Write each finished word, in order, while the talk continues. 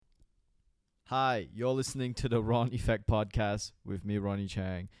Hi, you're listening to the Ron Effect podcast with me, Ronnie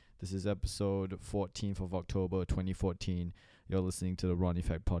Chang. This is episode 14th of October 2014. You're listening to the Ron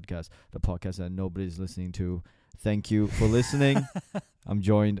Effect podcast, the podcast that nobody's listening to. Thank you for listening. I'm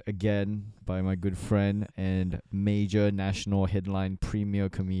joined again by my good friend and major national headline premier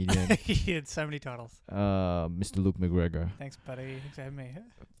comedian, You had so many titles. Mr. Luke McGregor. Thanks, buddy. Thanks for having me.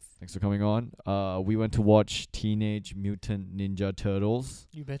 Thanks for coming on. We went to watch Teenage Mutant Ninja Turtles.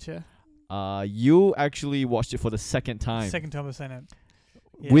 You betcha. You actually watched it for the second time. Second time I've seen it.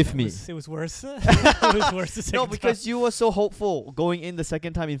 With me. It was worse. It was worse the second No, because you were so hopeful going in the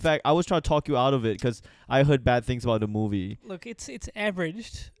second time. In fact, I was trying to talk you out of it because I heard bad things about the movie. Look, it's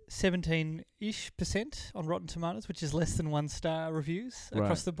averaged 17-ish% on Rotten Tomatoes, which is less than 1-star reviews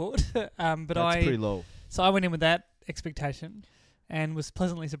across the board. But That's pretty low. So I went in with that expectation and was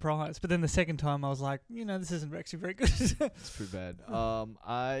pleasantly surprised. But then the second time I was like, this isn't actually very good. It's pretty bad.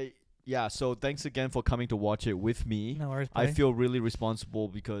 So thanks again for coming to watch it with me. No worries, I buddy. feel really responsible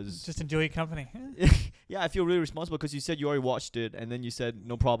because... Just enjoy your company. Yeah, I feel really responsible because you said you already watched it and then you said,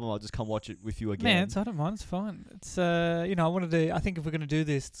 no problem, I'll just come watch it with you again. Man, I don't mind. It's fine. It's I wanted to. I think if we're going to do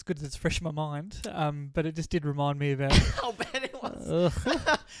this, it's good that it's fresh in my mind. But it just did remind me about how bad it was.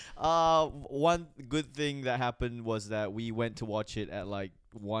 One good thing that happened was that we went to watch it at like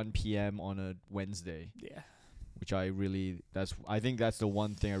 1 p.m. on a Wednesday. Yeah. Which I think that's the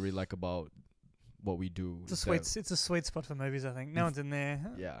one thing I really like about what we do. It's a sweet spot for movies, I think. No one's in there.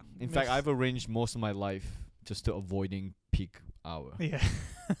 Yeah. In fact, I've arranged most of my life just to avoiding peak hour. Yeah.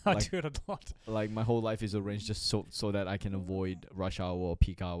 I do it a lot. Like my whole life is arranged just so that I can avoid rush hour or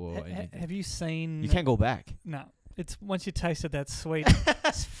peak hour or anything. Have you seen... You can't go back. No. It's once you tasted that sweet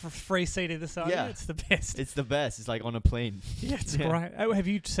free seat either side, Yeah. it's the best. It's the best. It's like on a plane. Yeah, it's great. Oh, have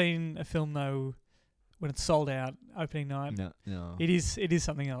you seen a film, though, when it's sold out opening night? No. It is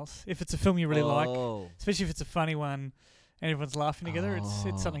something else. If it's a film you really like, especially if it's a funny one and everyone's laughing together,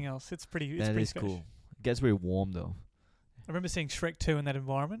 it's something else. It's pretty special. Cool. It gets very warm though. I remember seeing Shrek 2 in that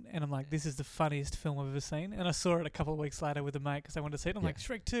environment and I'm like, this is the funniest film I've ever seen. And I saw it a couple of weeks later with a mate because I wanted to see it. I'm like,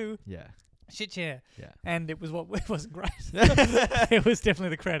 Shrek 2? Yeah. Shit, yeah. Yeah. And it wasn't great. It was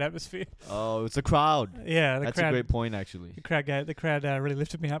definitely the crowd atmosphere. Oh, it's a crowd. Yeah, that's a great point, actually. The crowd really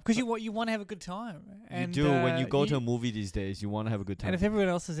lifted me up because you want to have a good time. And you do when you go to a movie these days. You want to have a good time. And if everyone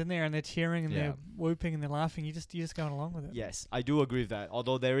else is in there and they're cheering and they're whooping and they're laughing, you're just going along with it. Yes, I do agree with that.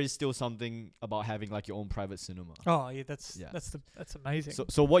 Although there is still something about having like your own private cinema. Oh yeah, that's amazing.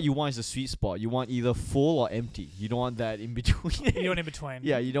 So what you want is a sweet spot. You want either full or empty. You don't want that in between. You want in between.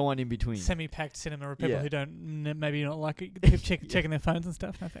 Yeah, you don't want in between. Semi-packed cinema or people who don't maybe not like it, checking their phones and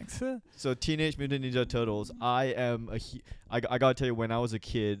stuff. No thanks. So Teenage Mutant Ninja Turtles. I gotta tell you, when I was a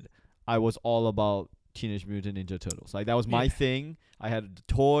kid, I was all about Teenage Mutant Ninja Turtles. Like that was my thing. I had the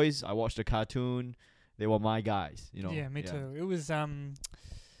toys. I watched the cartoon. They were my guys. Yeah, me too. It was and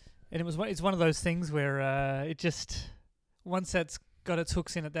it's one of those things where it just once that's got its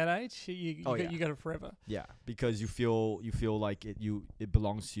hooks in at that age, you got it forever. Yeah, because you feel like it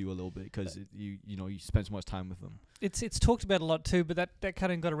belongs to you a little bit because you spend so much time with them. It's talked about a lot too, but that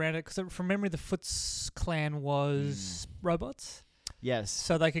cartoon got around it because from memory the Foot's clan was robots. Yes.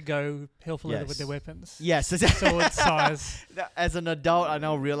 So they could go hell for leather with their weapons. Yes. Sword size. As an adult, I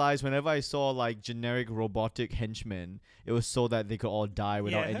now realize whenever I saw like generic robotic henchmen, it was so that they could all die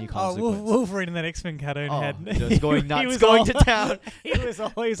without any consequence. We'll in that X-Men cartoon had. Just going nuts, he was going to town. He was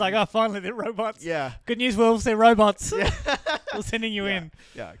always like, oh, finally they're robots. Yeah. Good news, wolves, they're robots. Yeah. We're sending you in.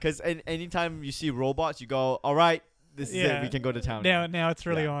 Yeah, because anytime you see robots, you go, all right, this is it. We can go to town. Now it's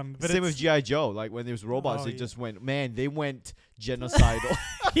really on. But same with G.I. Joe. Like when there was robots, they just went, they went genocidal.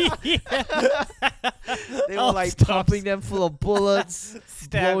 They were like pumping them full of bullets,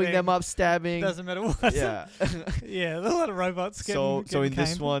 blowing them up, stabbing. Doesn't matter what. Yeah. Yeah, there's a lot of robots getting So in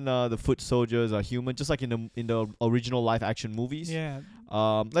this caned. one, the foot soldiers are human, just like in the original live action movies. Yeah.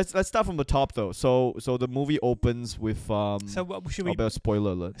 Let's start from the top though. So the movie opens with So what should we?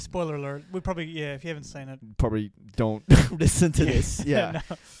 Spoiler alert. Spoiler alert. We probably if you haven't seen it, probably don't listen to this. Yeah.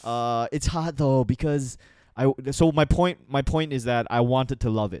 No. It's hard though because my point is that I wanted to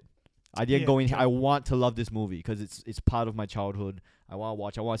love it. I didn't go in here. I want to love this movie because it's part of my childhood. I want to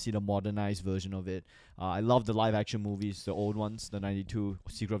watch. I want to see the modernized version of it. I love the live action movies, the old ones, the '92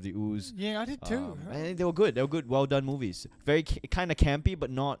 Secret of the Ooze. Yeah, I did too. And they were good. They were good, well done movies. Very kind of campy,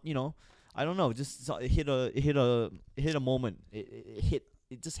 but not. I don't know. Just it hit a moment. It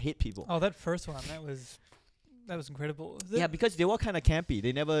just hit people. Oh, that first one, that was incredible. Yeah, because they were kind of campy.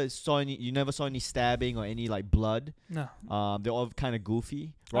 You never saw any stabbing or any like blood. No. They're all kind of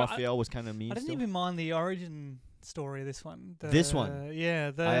goofy. Raphael was kind of mean. I didn't even mind the origin story. This one. This one?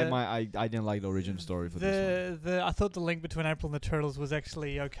 Yeah. I didn't like the origin story for this one. I thought the link between April and the Turtles was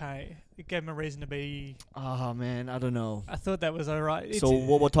actually okay. It gave them a reason to be. Oh man, I don't know. I thought that was alright. So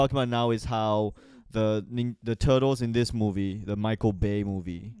what we're talking about now is how the turtles in this movie, the Michael Bay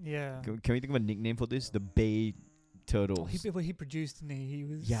movie. Yeah. Can we think of a nickname for this? The Bay Turtles. He produced, didn't he? He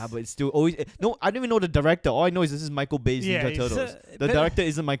was. Yeah, but it's still always no. I don't even know the director. All I know is this is Michael Bay's Ninja Turtles. The director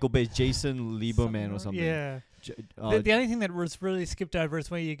isn't Michael Bay. It's Jason Lieberman or something. Yeah. The only thing that was really skipped over is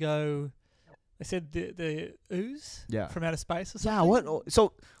where you go. They said the ooze from outer space or something. Yeah, what?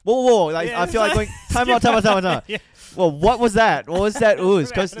 So, whoa. Like, I feel like going, time out. Yeah. Well, what was that? What was that ooze?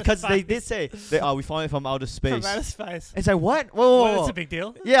 Because they did say, we found it from outer space. From outer space. It's like, what? Whoa. Well, that's a big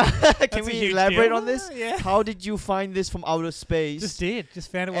deal. Yeah. Can we elaborate deal. on this? Yeah. How did you find this from outer space?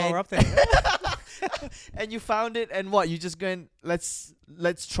 Just found it while we're up there. And you found it, and what? You just going, let's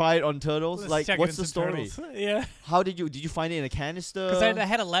try it on turtles? Let's what's the story? Turtles. Yeah. How did you find it in a canister? Because they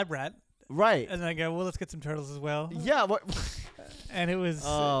had a lab rat. Right. And they go, well, let's get some turtles as well. Yeah. What? And it was.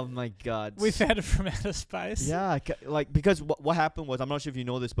 Oh my God. We found it from outer space. Yeah, because what happened was, I'm not sure if you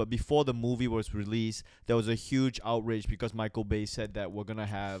know this, but before the movie was released, there was a huge outrage because Michael Bay said that we're gonna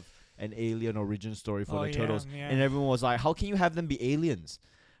have an alien origin story for the turtles, and everyone was like, "How can you have them be aliens?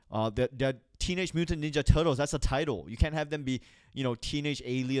 They're Teenage Mutant Ninja Turtles. That's a title. You can't have them be, teenage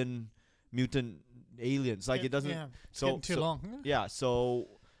alien mutant aliens. Like it doesn't. Yeah, so too long. Yeah. So.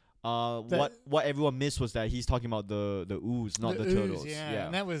 What everyone missed was that he's talking about the ooze, not the turtles. Yeah,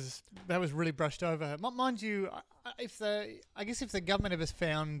 and that was really brushed over. Mind you, I guess if the government ever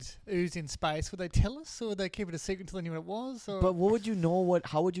found ooze in space, would they tell us, or would they keep it a secret until they knew what it was? Or? But what would you know?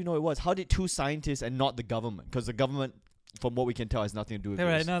 How would you know it was? How did two scientists and not the government? Because the government, from what we can tell, has nothing to do with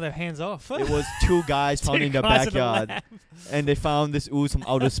this. No, they're hands off. It was two guys found in their backyard, and they found this ooze from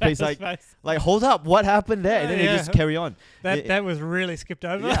outer space. Like, hold up, what happened there? And then they just carry on. That was really skipped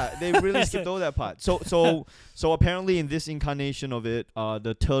over. Yeah, they really skipped over that part. So apparently in this incarnation of it,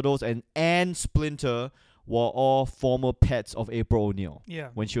 the turtles and Splinter were all former pets of April O'Neil. Yeah.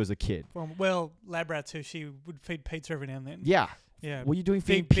 When she was a kid. Well, lab rats who she would feed pizza every now and then. Yeah. Yeah. What are you doing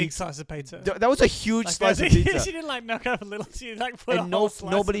feeding big slice of pizza? That was a huge slice of pizza. She didn't knock off a little. She put a whole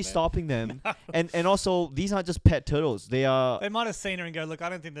slice. Nobody's stopping them. No. And also these aren't just pet turtles. They might have seen her and go, look, I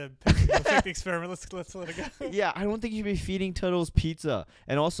don't think the pizza will affect the experiment. Let's let it go. Yeah, I don't think you should be feeding turtles pizza.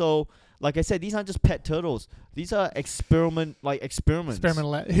 And also, like I said, these aren't just pet turtles. These are experiments.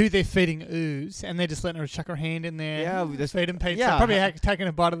 Experimental. Who they're feeding ooze, and they're just letting her chuck her hand in there. Yeah, feed them pizza. Yeah. Probably taking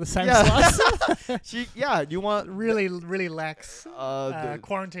a bite of the same slice. You want really lax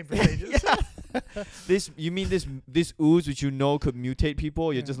quarantine procedures. This ooze which could mutate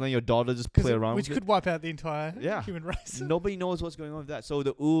people? You're just letting your daughter just play around with it? Which could wipe out the entire human race. Nobody knows what's going on with that. So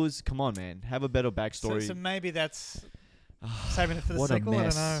the ooze, come on, man, have a better backstory. So maybe that's saving it for the what sequel. A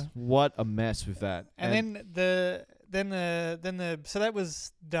mess. I don't know. What a mess with that. And then so that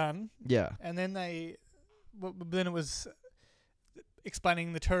was done. Yeah. And then then it was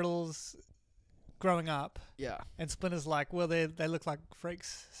explaining the turtles growing up. Yeah. And Splinter's like, well, they look like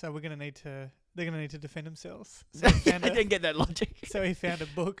freaks, so they're gonna need to defend themselves. So I didn't get that logic. So he found a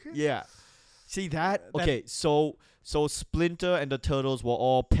book. Yeah. See that? Okay, so Splinter and the turtles were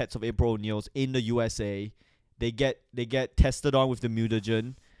all pets of April O'Neil's in the USA. They get tested on with the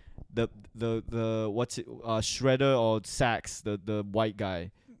mutagen. The Shredder or Sax, the white guy,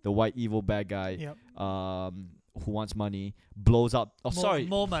 the white evil bad guy. Yep. Who wants money, blows up.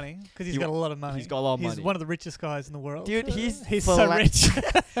 More money, because he's got a lot of money. He's got a lot of money. He's one of the richest guys in the world. Dude, he's so rich.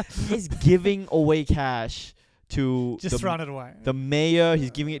 He's giving away cash to throwing it away. The mayor,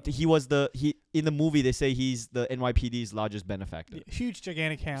 he's giving it. In the movie they say he's the NYPD's largest benefactor. Yeah, huge,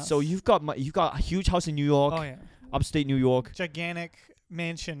 gigantic house. So you've got a huge house in New York. Oh yeah. Upstate New York. Gigantic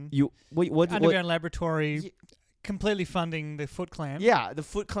mansion. Underground laboratory. Completely funding the Foot Clan. Yeah, the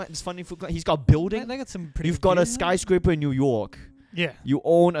Foot Clan is funding Foot Clan. He's got building. They got some pretty. You've got a skyscraper in New York. Yeah. You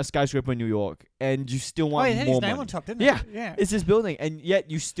own a skyscraper in New York, and you still want more money. His name on top, didn't it? Yeah. It's his building, and yet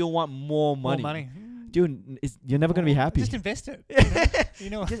you still want more money. More money. Dude, you're never going to be happy. Just invest it.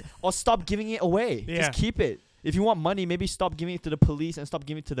 Or stop giving it away. Yeah. Just keep it. If you want money, maybe stop giving it to the police and stop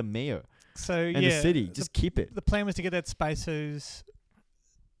giving it to the mayor. And the city. Just keep it. The plan was to get that space ooze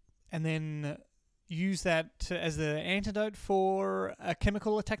and then use that as the antidote for a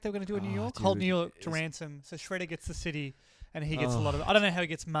chemical attack they were going to do in New York. Hold New York to ransom. So Shredder gets the city and he gets a lot of... I don't know how he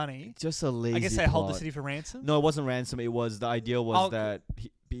gets money. Just a lazy I guess they plot. hold the city for ransom? No, it wasn't ransom. It was... The idea was that...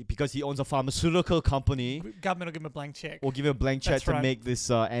 because he owns a pharmaceutical company, Government will give him a blank check. will give him a blank check That's to right. make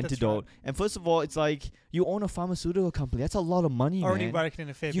this antidote. And first of all, it's like you own a pharmaceutical company. That's a lot of money, Already man. working in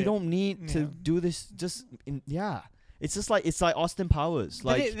a fair You bit. don't need to Yeah. do this. Just it's like Austin Powers.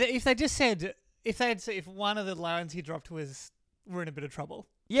 But Like if they just said, if one of the lines he dropped was, "We're in a bit of trouble,"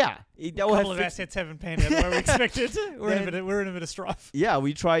 that a would have couple of fixed- assets haven't panned out the way we expected. We're in a bit of strife. Yeah,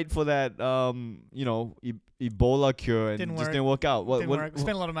 we tried for that Ebola cure and Didn't just work. didn't work out. Didn't work. We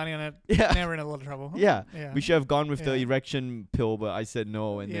spent a lot of money on it. Yeah. Now we're in a lot of trouble. Yeah. Yeah. We should have gone with the Yeah. erection pill, but I said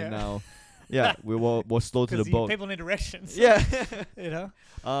no, and Yeah. then now, we're slow to the 'Cause boat. people need erections. Yeah. You know.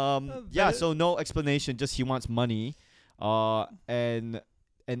 Yeah. So no explanation. Just he wants money, and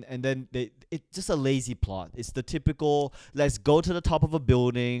then it's just a lazy plot. It's the typical let's go to the top of a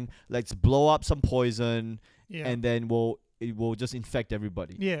building, let's blow up some poison, Yeah. and then it will just infect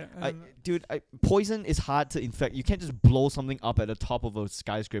everybody. Yeah. Poison is hard to infect. You can't just blow something up at the top of a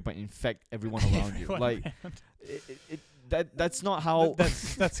skyscraper and infect everyone around you. everyone Like around. that's not how.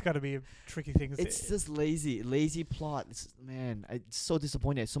 That's got to be a tricky thing. It's just lazy plot. It's so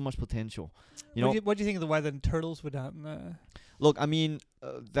disappointing. It's so much potential. What do you think of the way the turtles were done? Look, I mean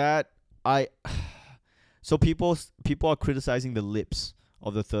so people are criticizing the lips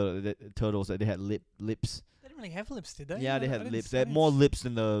of the turtles, that they had lips. They didn't really have lips, did they? Yeah, they I had didn't lips. see They had it. more lips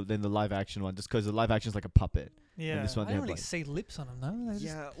than the live action one, just because the live action is like a puppet. Yeah. this one I they don't have, really like- see lips on them though. They just-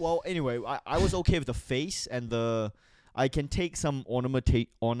 Yeah. Well, anyway, I was okay with the face and I can take some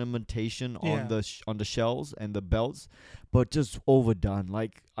ornamentation Yeah. on the shells and the belts, but just overdone.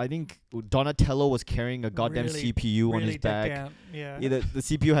 Like I think Donatello was carrying a goddamn Really- CPU on really his back. decked out. Yeah. Yeah, the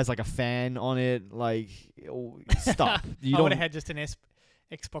CPU has like a fan on it. Like, stop. You I don't. would have had just an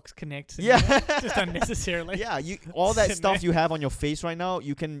Xbox Connect. and Yeah. Just unnecessarily. Yeah, all that Sitting stuff there. you have on your face right now,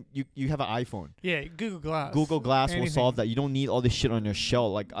 you have an iPhone. Yeah. Google Glass. Google Glass will Anything. solve that. You don't need all this shit on your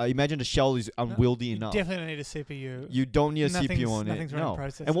shell. Like I imagine the shell is unwieldy You enough. definitely don't need a CPU. You don't need a CPU Nothing's- on it. nothing's running No.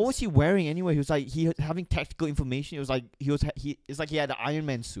 processors. And what was he wearing anyway? He was like having tactical information. It was like it's like he had an Iron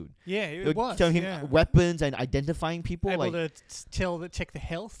Man suit. Yeah, They it were was. telling him yeah. weapons and identifying people. Able like to check the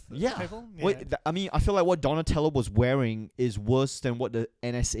health of Yeah. people. Yeah. Wait, I mean, I feel like what Donatello was wearing is worse than what the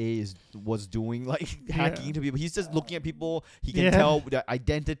NSA was doing, like hacking Yeah. into people. He's just looking at people. He can Yeah. tell their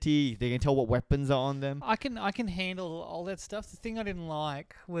identity. They can tell what weapons are on them. I can handle all that stuff. The thing I didn't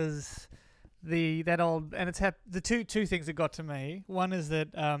like was that old, and the two things that got to me. One is that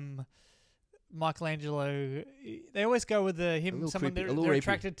Michelangelo, they always go with A him. little Someone creepy, a they're little rapey.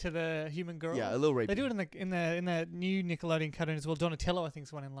 attracted to the human girl. Yeah, a little rapey. They do it in the new Nickelodeon cartoon as well. Donatello, I think,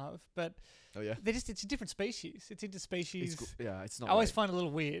 is one in love, but Oh yeah. it's a different species. It's interspecies. It's not. I always right. find it a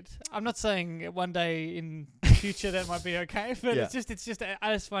little weird. I'm not saying one day in the future that might be okay, but Yeah. it's just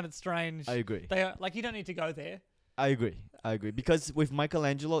I just find it strange. I agree. They are like, you don't need to go there. I agree. Because with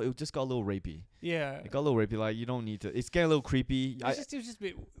Michelangelo, it just got a little rapey. Yeah. It got a little rapey. Like you don't need to. It's getting a little creepy. It was just a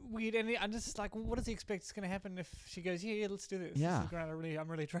bit weird, and I'm just like, what does he expect is going to happen if she goes, yeah, let's do this. Yeah. This is great. I'm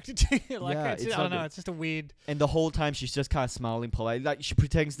really attracted to you. Like, Yeah, it's it's I don't not know. good. It's just a weird. And the whole time she's just kind of smiling polite. Like she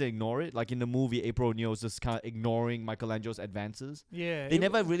pretends to ignore it. Like in the movie, April O'Neil is just kind of ignoring Michelangelo's advances. Yeah. They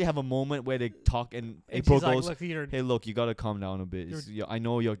never really have a moment where they talk and And April she's like, goes, look, you're. "Hey, look, you gotta calm down a bit. I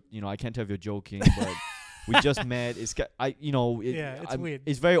know I can't tell if you're joking, but we just met. It's Yeah, it's weird.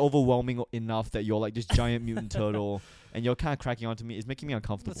 It's very overwhelming enough that you're like this giant mutant turtle, and you're kind of cracking onto me. It's making me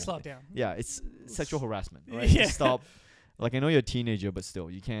uncomfortable. Let's slow it down. Yeah, it's sexual harassment, right? Yeah. Just stop. Like I know you're a teenager, but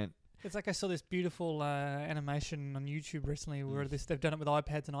still, you can't. It's like I saw this beautiful animation on YouTube recently where they've done it with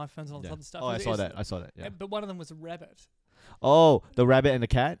iPads and iPhones and all this Yeah. other stuff. Oh, I It saw was- that. Yeah. But one of them was a rabbit. Oh, the rabbit and the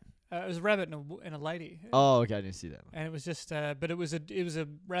cat. It was a rabbit and a lady. Oh, okay, I didn't see that. And it was just, but it was a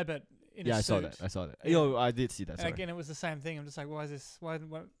rabbit in Yeah, a I saw suit. that. I saw that. Yeah. I did see that. And Sorry. again, it was the same thing. I'm just like, why is this? Why is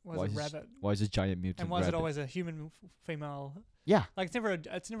Why it is a this- rabbit? Why is this giant mutant? And why is it rabbit? always a human female? Yeah, Like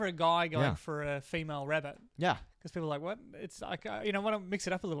it's never a guy going Yeah. for a female rabbit yeah, because people are like, what? It's like want to mix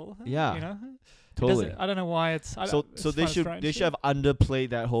it up a little. Yeah. You know. totally. I don't know why it's. So they should have underplayed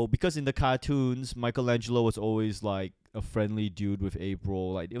that whole, because in the cartoons Michelangelo was always like a friendly dude with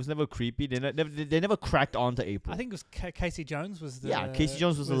April. Like it was never creepy. They never cracked onto April. I think it was Casey Jones was the. Yeah, Casey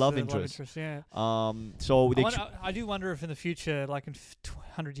Jones was the love interest. Yeah. So they I do wonder if in the future, like in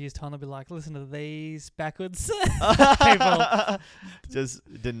 100 years' time, they'll be like, listen to these backwards people. just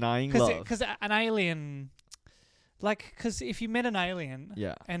denying love. Because an alien, because if you met an alien,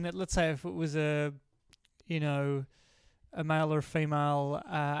 Yeah, and let's say if it was a male or a female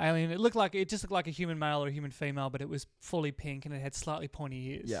alien, it just looked like a human male or a human female, but it was fully pink and it had slightly pointy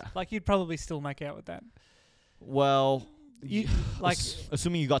ears. Yeah. Like you'd probably still make out with that. well, you like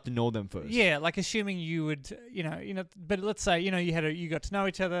assuming you got to know them first. Yeah, like assuming you would, but let's say, you got to know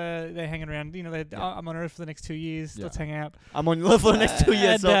each other, they're hanging around, I'm on Earth for the next 2 years, let's hang out. I'm on Earth for the next 2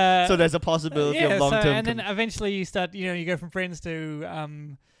 years, so there's a possibility of long-term. And then eventually you start, you go from friends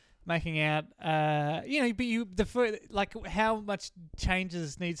to making out, but how much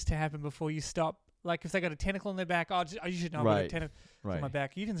changes needs to happen before you stop? Like if they got a tentacle on their back, you should know I've got a tentacle on my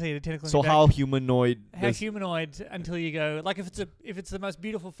back. You didn't see a tentacle on your back. So how humanoid? How humanoid until you go like if it's the most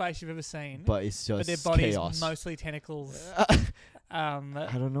beautiful face you've ever seen, but it's just their body chaos. is mostly tentacles. I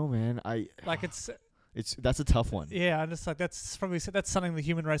don't know, man. That's a tough one. Yeah, I'm just like that's something the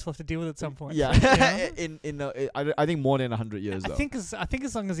human race will have to deal with at some point. Yeah, I think more than 100 years. I think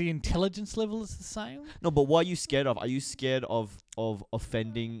as long as the intelligence level is the same. No, but what are you scared of? Are you scared of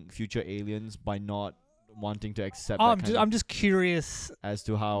offending future aliens by not wanting to accept? I'm just curious as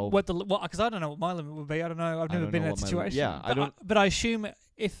to how because I don't know what my limit would be. I don't know. I've never been in that situation. But I assume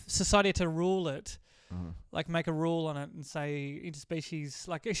if society had to rule it. Like make a rule on it and say interspecies,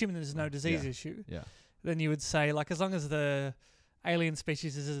 like assuming there's no disease issue, then you would say like as long as the alien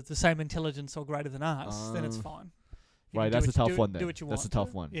species is the same intelligence or greater than us, then it's fine. Right, that's a tough one. Then do what you want. That's a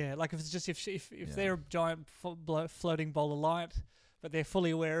tough one. Yeah, like if it's just if they're a giant floating ball of light, but they're fully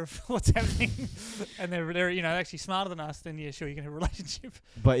aware of what's happening, and they're actually smarter than us, then sure you can have a relationship.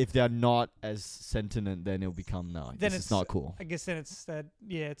 But if they're not as sentient, then it'll become then it's not cool. I guess then it's that.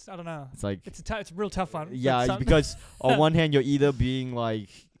 Yeah, it's I don't know. It's like it's a real tough one. Yeah, because on one hand you're either being like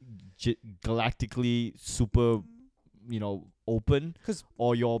galactically super, open,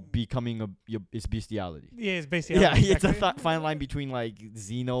 or you're becoming it's bestiality. Yeah, it's bestiality. Yeah, exactly. It's a fine line between like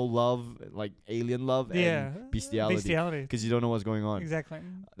xeno love, like alien love, and bestiality. Bestiality, because you don't know what's going on. Exactly.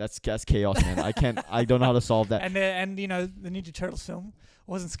 That's chaos, man. I don't know how to solve that. And the Ninja Turtles film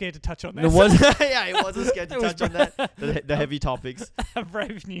wasn't scared to touch on that. It wasn't. It wasn't scared to touch on that. The heavy topics.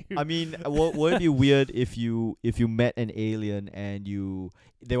 Brave New. I mean, would it be weird if you met an alien and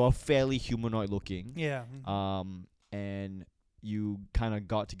they were fairly humanoid looking? Yeah. And you kind of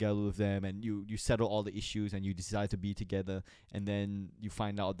got together with them and you settle all the issues and you decide to be together, and then you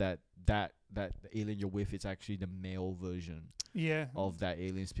find out that the alien you're with is actually the male version of that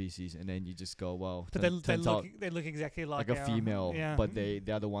alien species, and then you just go, well, but they look exactly like a female, but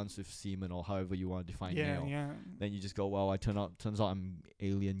they're the ones with semen or however you want to define male. Then you just go, well, turns out I'm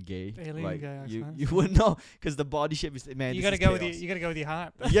alien gay. Gay, you wouldn't know because the body shape is, man. You gotta go with your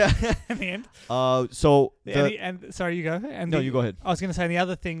heart. Yeah. In the end. Sorry, you go. No, you go ahead. I was gonna say the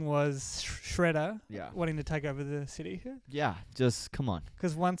other thing was Shredder. Wanting to take over the city. Yeah, just come on.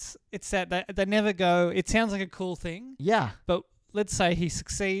 Because once it's that they never go. It sounds like a cool thing. Yeah. But let's say he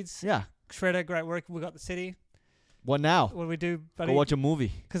succeeds. Yeah. Shredder, great work. We got the city. What now? What do we do, buddy? Go watch a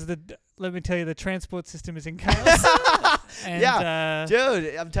movie. Because let me tell you, the transport system is in chaos. And,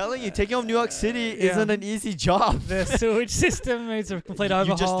 dude, I'm telling you, taking over New York City isn't an easy job. The sewage system needs a complete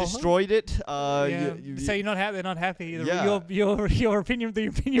overhaul. You just destroyed it. So you're not happy. They're not happy. Your opinion, the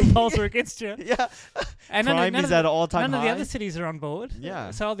opinion polls are against you. Yeah. And crime is at an all-time high. None of the other cities are on board.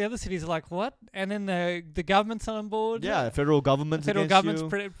 Yeah. So all the other cities are like, what? And then the government's not on board. Yeah, the federal government's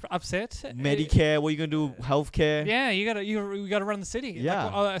pretty upset. Medicare, what are you gonna do? Healthcare. Yeah, you gotta run the city.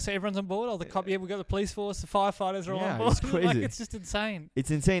 Yeah. So everyone's on board. All the we got the police force, the firefighters are all on board. It's crazy. It's just insane. It's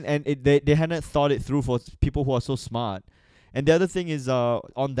insane, and they hadn't thought it through for people who are so smart. And the other thing is,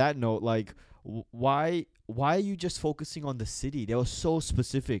 on that note, like, why are you just focusing on the city? They were so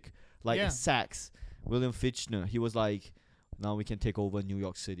specific. Like Sachs, William Fichtner, he was like, now we can take over New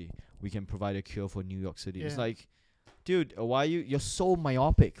York City. We can provide a cure for New York City. Yeah. It's like, dude, why you're so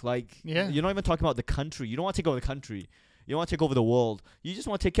myopic? Like, you're not even talking about the country. You don't want to take over the country. You don't want to take over the world. You just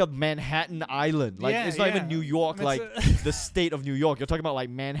want to take care of Manhattan Island. Like, it's not even New York, like the state of New York. You're talking about like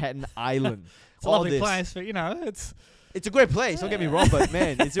Manhattan Island. It's a lovely place, but it's a great place. Don't get me wrong, but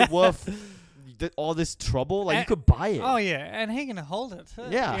man, is it worth all this trouble? Like, you could buy it. Oh yeah, and he can hold it.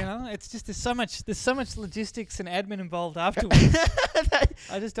 Yeah, it's just there's so much logistics and admin involved afterwards.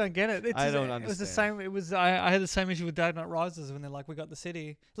 I just don't get it. I don't understand. It was the same. It was I had the same issue with Dark Knight Rises when they're like, we got the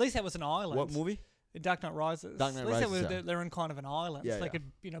city. At least that was an island. What movie? Dark Knight Rises. Dark Knight Rises. They're in kind of an island. So they could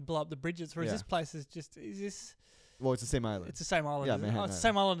blow up the bridges. Whereas this place is this. Well, it's the same island. It's the same island. Yeah, Manhattan. It's the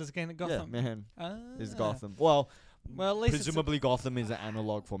same island as Gotham. Yeah, Manhattan is Gotham. Well, Well, at least presumably Gotham is an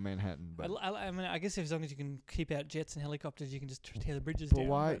analog for Manhattan. But I mean, I guess as long as you can keep out jets and helicopters, you can just tear the bridges but down.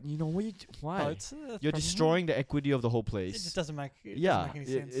 why? You know what? Why? Boats, You're destroying the equity of the whole place. It just doesn't make. It yeah, doesn't make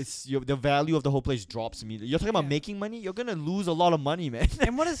any sense. it's the value of the whole place drops immediately. You're talking about Yeah. making money. You're gonna lose a lot of money, man.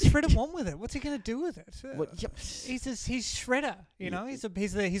 And what does Shredder want with it? What's he gonna do with it? Yep. He's Shredder. You know,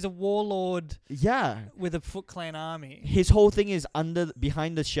 Yeah. he's a warlord Yeah. with a Foot Clan army. His whole thing is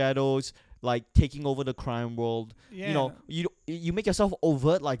behind the shadows, like taking over the crime world. Yeah. You know, you make yourself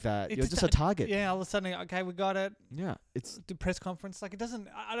overt like that. It's You're just a target. Yeah, all of a sudden, okay, we got it. Yeah, it's The press conference, like it doesn't.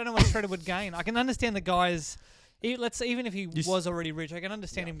 I don't know what Shredder would gain. I can understand the guys. Even if he was already rich, I can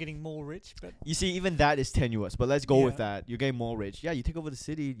understand him getting more rich. But you see, even that is tenuous. But let's go with Yeah. that. You're getting more rich. Yeah, you take over the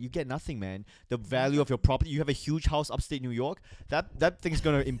city, you get nothing, man. The value of your property. You have a huge house upstate New York. That thing's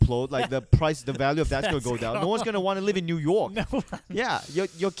gonna implode. Like the value of that's gonna go down. No one's gonna want to live in New York. no, Yeah,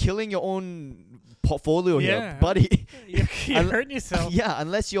 you're killing your own portfolio Yeah. here, buddy. you're Unle- hurting yourself. Yeah,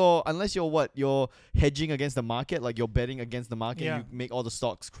 unless you're what? You're hedging against the market, like you're betting against the market Yeah. and you make all the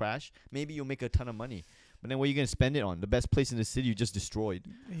stocks crash. Maybe you'll make a ton of money. But then what are you gonna spend it on? The best place in the city you just destroyed.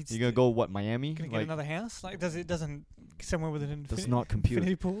 He's You're gonna go what, Miami? gonna get Like another house. Like doesn't somewhere with an does not compute.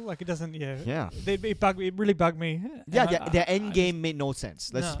 infinity pool. Like it doesn't. Yeah. Yeah. It really bugged me. Yeah, And their I end just- game made no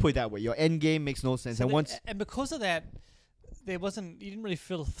sense. Let's just No. put it that way. Your end game makes no sense. So And once and because of that, you didn't really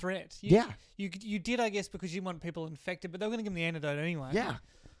feel a threat. yeah. You did, I guess, because you want people infected, but they were going to give them the antidote anyway. Yeah.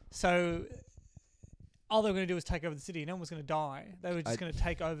 So all they were going to do was take over the city. No one was going to die. They were just I- going to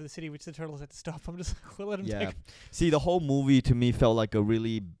take over the city, which the turtles had to stop. I'm just like, we'll let them Yeah. take. See, the whole movie to me felt like a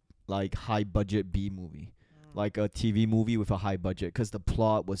really like high budget B movie. Like a TV movie with a high budget, because the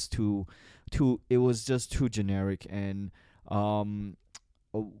plot was too it was just too generic. And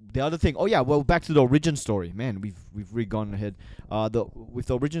the other thing, back to the origin story. Man, we've really gone ahead. With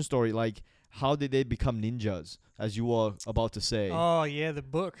the origin story, like how did they become ninjas, as you were about to say? Oh yeah, the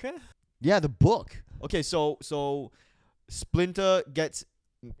book. Yeah, the book. Okay, so Splinter gets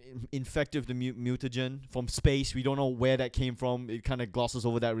infected with the mutagen from space. We don't know where that came from. It kind of glosses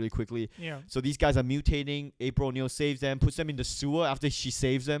over that really quickly. Yeah. So these guys are mutating. April O'Neil saves them, puts them in the sewer after she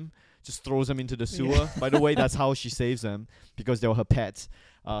saves them. Just throws them into the sewer. By the way, that's how she saves them, because they were her pets.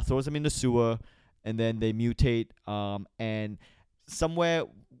 Throws them in the sewer, and then they mutate. And somewhere,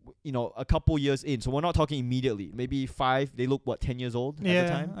 a couple years in. So we're not talking immediately. Maybe 5. They look 10 years old at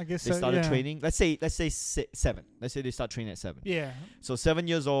the time. I guess They so. started yeah. training. Let's say 7. Let's say they start training at 7. Yeah. So 7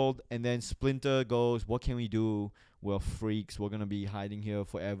 years old, and then Splinter goes, "What can we do? We're freaks. We're gonna be hiding here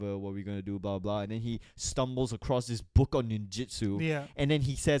forever. What are we gonna do? Blah blah." And then he stumbles across this book on ninjutsu, Yeah. and then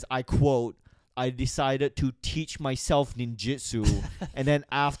he says, I quote, "I decided to teach myself ninjutsu, and then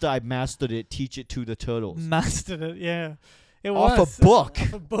after I mastered it, teach it to the turtles." Mastered it. Yeah. It Off was a book.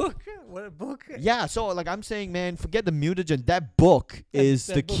 Off a book. What a book. Yeah, so like I'm saying, man, forget the mutagen. That book is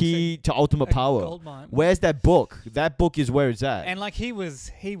that the book's key to ultimate A power. gold mine. Where's that book? That book is where it's at. And like he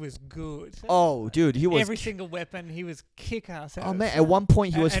was good. Oh, dude, he was. Every single weapon, he was kick ass. Oh man, at one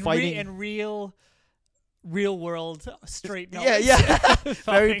point he was fighting. and real world street Yeah, knowledge. yeah. Very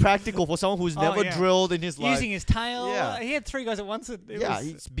Fighting. practical for someone who's Oh, never yeah. drilled in his life. Using his tail. Yeah. He had 3 guys at once. It Yeah, was,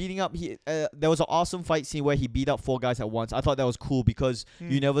 he's beating up. There was an awesome fight scene where he beat up 4 guys at once. I thought that was cool because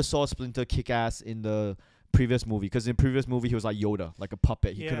you never saw Splinter kick ass in the previous movie. Because in previous movie he was like Yoda, like a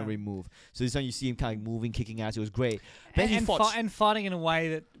puppet. He couldn't Yeah. really move. So this time you see him kind of moving, kicking ass. It was great. Then he fought. and fighting in a way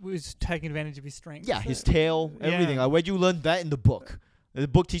that was taking advantage of his strength. Yeah, his tail, everything. Yeah. Like, where'd you learn that in the book? The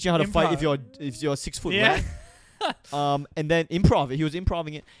book teaching you how to fight if you're 6 foot Yeah. man. And then improv. He was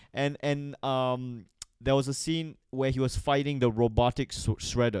improving it, and there was a scene where he was fighting the robotic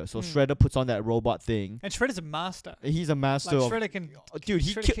Shredder. So Shredder puts on that robot thing. And Shredder's a master. He's a master Like of. Shredder can. Dude,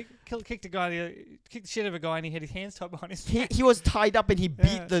 he kicked a guy. Kicked the shit out of a guy, and he had his hands tied behind his he, back. he was tied up and he Yeah.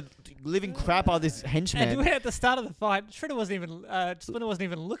 beat the living crap out of this henchman. And at the start of the fight, Shredder wasn't even. Splinter wasn't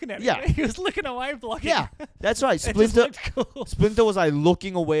even looking at him. Yeah. He was looking away, blocking. Yeah, that's right. It just Splinter. looked cool. Splinter was like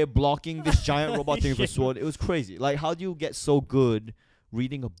looking away, blocking this giant robot thing with a sword. It was crazy. Like, how do you get so good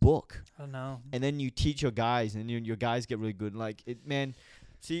reading a book? I don't know. And then you teach your guys, and your guys get really good. Like it, man.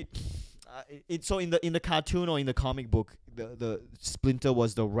 See, it's so in the cartoon or in the comic book, the Splinter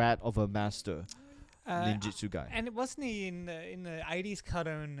was the rat of a master ninjutsu guy. And it wasn't he in the 80s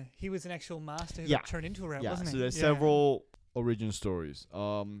cartoon? He was an actual master who Yeah. got turned into a rat, Yeah. wasn't he? So there's several origin stories.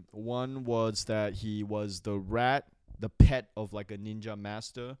 One was that he was the rat, the pet of like a ninja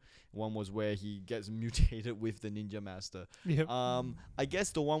master. One was where he gets mutated with the ninja master. Yep. I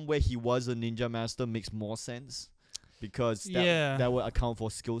guess the one where he was a ninja master makes more sense because Yeah. that would account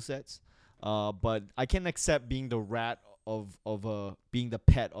for skill sets. But I can accept being the rat of being the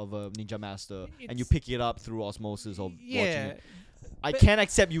pet of a ninja master, and you It's- pick it up through osmosis or watching Yeah. it. I But- can't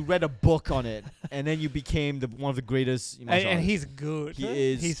accept you read a book on it and then you became one of the greatest martial And artists. he's good. He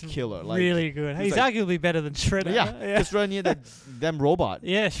is He's killer. Like, really good. he's He's like- arguably better than Shredder. yeah, yeah. just run near that damn robot,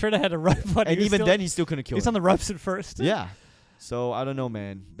 Yeah, Shredder had a robot. and even then he still couldn't kill he's him. on the ropes at first. Yeah. So I don't know,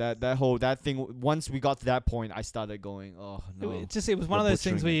 man. That thing. Once we got to that point, I started going, oh no. It was one We're of those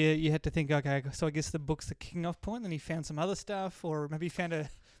things where butchering you had to think, okay, so I guess the book's the kicking off point. Then he found some other stuff, or maybe he found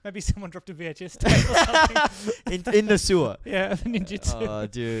maybe someone dropped a VHS tape or something. in the sewer. Yeah,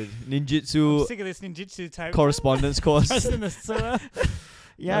 ninjutsu. Dude, I'm ninjutsu sick of this ninjutsu tape. correspondence course. Just in the sewer.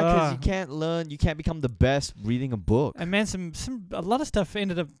 Yeah, because you Ah. can't learn. You can't become the best reading a book. And man, a lot of stuff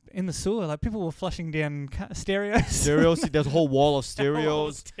ended up in the sewer. Like people were flushing down stereos. Stereos. There's a whole wall of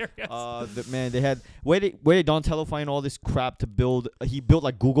stereos. Stereos. Man, they had where did Donatello find all this crap to build? He built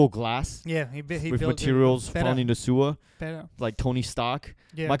like Google Glass Yeah, he with built materials better, found in the sewer, better. like Tony Stark.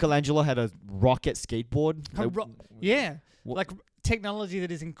 Yeah. Michelangelo had a rocket skateboard. A Like, ro- Yeah, wha- like technology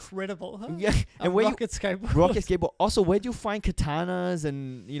that is incredible. Huh? yeah, A and where you rocket skateboard. rocket skateboard. Also, where do you find katanas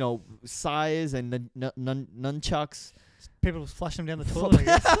and sais and nunchucks? People flush them down the toilet.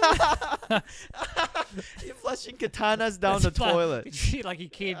 I guess. You're flushing katanas down the That's fun. toilet. Shit, like your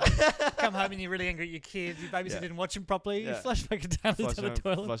kid come home and you're really angry at your kid. Your babysitter Yeah. didn't watch him properly. You Yeah. flush my katana down the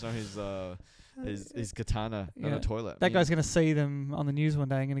toilet. Flush on his katana down Yeah. the toilet. That guy's gonna see them on the news one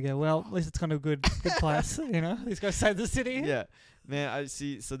day and gonna go, well, at least it's gone to a good place. These guys save the city. Yeah, man. I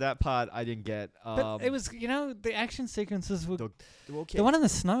see. So that part I didn't get. But it was, the action sequences were. they were okay. The one in the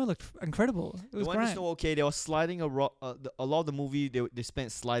snow looked incredible. It was the one great. is still okay. They were sliding a lot of the movie. They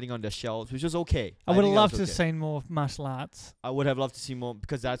spent sliding on their shelves, which was okay. I would have think that loved was to have okay. seen more martial arts. I would have loved to see more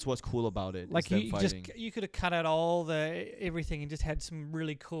because that's what's cool about it. Like is them you fighting. you could have cut out all the everything and just had some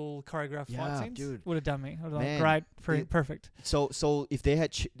really cool choreographed Yeah, fight scenes. dude. Would have done me. Would have Man, great, it- perfect. So if they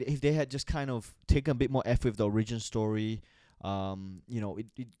had just kind of taken a bit more effort with the origin story, it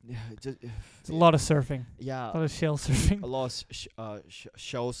just It's a lot of surfing, yeah. a lot of shell surfing. A lot of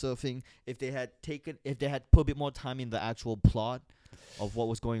shell surfing. If they had put a bit more time in the actual plot of what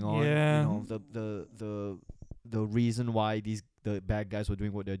was going on, Yeah. the reason why the bad guys were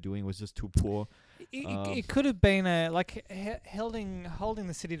doing what they're doing was just too poor. It could have been holding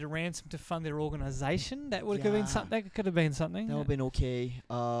the city to ransom to fund their organization. That would have been Yeah. something. That could have been something. That would have been okay.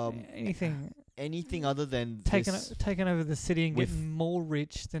 Anything other than taking over the city and with getting more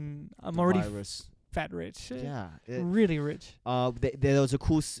rich than I'm the already virus. fat rich. Yeah. Really rich. There was a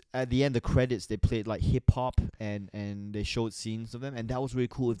cool at the end. The credits they played like hip hop and they showed scenes of them, and that was really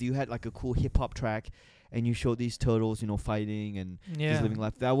cool. If you had like a cool hip hop track, and you showed these turtles, fighting and Yeah. just living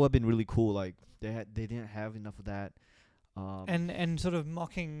life, that would have been really cool. Like they didn't have enough of that. And sort of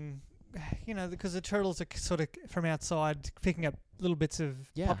mocking, because the turtles are sort of from outside picking up little bits of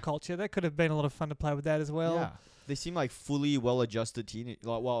Yeah. pop culture. That could have been a lot of fun to play with that as well. yeah, they seem like fully well-adjusted teenage.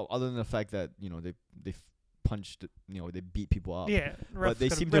 Well, other than the fact that they punched, they beat people up. Yeah, But they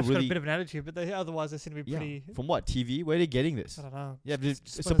seem to ref's got really- a bit of an attitude, but otherwise they seem to be Yeah. pretty. From what TV? Where are they getting this? I don't know. Yeah,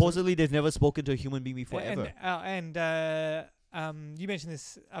 Splinter's- supposedly they've never spoken to a human being before ever. You mentioned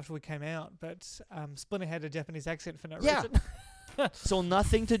this after we came out, but Splinter had a Japanese accent for no Yeah. reason. So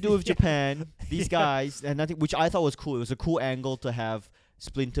nothing to do with Yeah. Japan. These Yeah. guys and nothing, which I thought was cool. It was a cool angle to have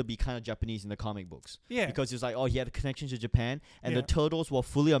Splinter be kind of Japanese in the comic books. Yeah, Because it's like, he had a connection to Japan, and the Yeah. turtles were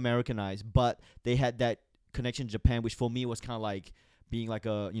fully Americanized, but they had that connection to Japan, which for me was kind of like being like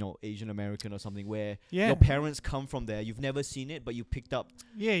a Asian American or something, where yeah, your parents come from there. You've never seen it, but you picked up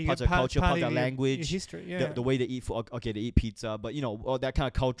yeah. You parts got of culture, part of their your language, history. Yeah, the way they eat food. Okay, they eat pizza, but all that kind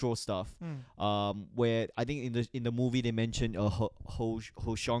of cultural stuff. Mm. Where I think in the movie they mentioned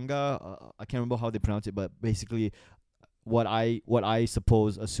Hoshonga. I can't remember how they pronounce it, but basically, what I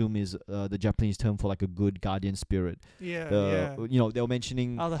suppose assume is the Japanese term for like a good guardian spirit. Yeah, They were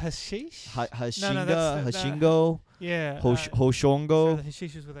mentioning Oh, the hashish. Hashinga, No, that's Hashingo, Yeah. Hoshongo. The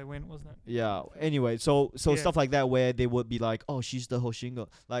hashish is where they went, wasn't it? Yeah. Anyway, so Yeah. stuff like that where they would be like, oh, she's the Hoshingo,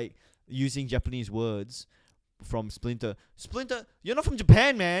 like using Japanese words from Splinter. Splinter, you're not from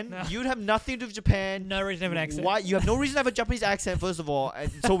Japan, man. No. You'd have nothing to do with Japan. No reason to have an accent. Why? You have no reason to have a Japanese accent, first of all,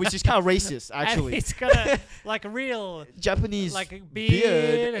 and so which is kind of racist, And actually. it's got a real Japanese like a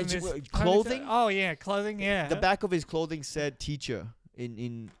beard and and this clothing. Oh yeah, clothing. Yeah. The back of his clothing said teacher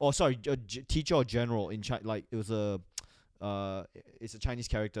teacher or general in China. Like it was it's a Chinese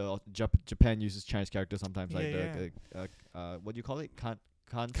character. Or Japan uses Chinese characters sometimes. Like what do you call it?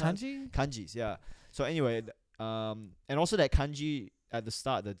 Kanji. Kanjis. Yeah. So anyway, and also that kanji at the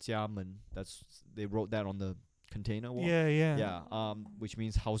start, the jiamen. They wrote that on the container war. Yeah, yeah. Yeah. Which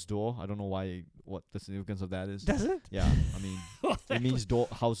means house door. I don't know what the significance of that is. Does it? Yeah. I mean, it means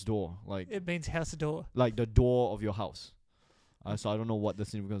house door. Like It means house door. like the door of your house. So I don't know what the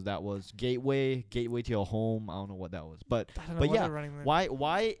significance of that was. Gateway to your home. I don't know what that was. But I don't know but what yeah, they're running there.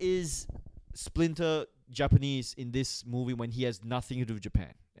 why is Splinter Japanese in this movie when he has nothing to do with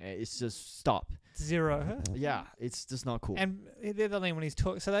Japan? It's just stop. Zero. Huh? Yeah, it's just not cool. And they're the only one he's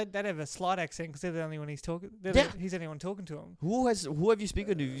talking. So they'd have a slight accent because they're the only one he's talking. Yeah. He's the only one talking to him. Who have you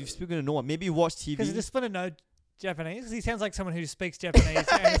spoken to? You've spoken to no one. Maybe you watch TV. Because does Splinter know Japanese? 'Cause he sounds like someone who speaks Japanese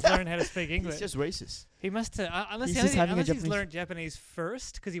and has learned how to speak English. He's just racist. He must have. Unless, He's just having a unless he's Japanese- learned Japanese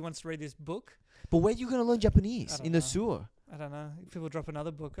first because he wants to read this book. But where are you gonna learn Japanese? I don't In the know. sewer. I don't know. People drop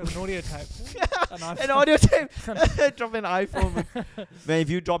another book, an audio tape. An audio tape. Drop an iPhone. Man, if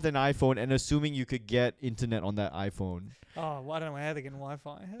you dropped an iPhone and assuming you could get internet on that iPhone, Oh, well, I don't know how they're getting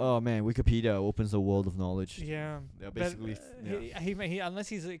Wi-Fi. oh man, Wikipedia opens a world of knowledge. Yeah. Yeah, But, basically. he unless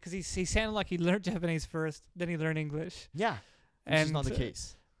he's because he sounded like he learned Japanese first, then he learned English. Yeah, which is not the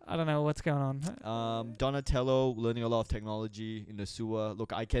case. I don't know what's going on. Donatello learning a lot of technology in the sewer.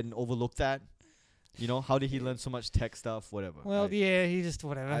 Look, I can overlook that. You know, how did he learn so much tech stuff? Whatever. Well, yeah, he just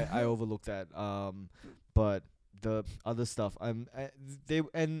whatever. I overlooked that. But the other stuff,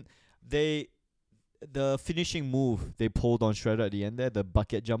 the finishing move they pulled on Shredder at the end there, the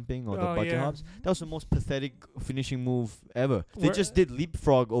bucket jumping or the bucket hops. That was the most pathetic finishing move ever. They just did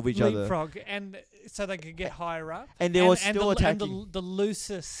leapfrog over each other. Leapfrog, and so they could get higher up. And they were still attacking. And the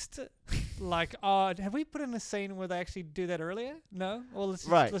loosest, like, have we put in a scene where they actually do that earlier? No? Well, let's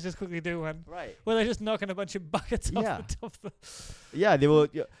just quickly do one. Right. Where they're just knocking a bunch of buckets off the top of the... Yeah, they were...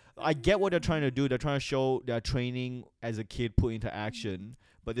 Yeah, I get what they're trying to do. They're trying to show their training as a kid put into action.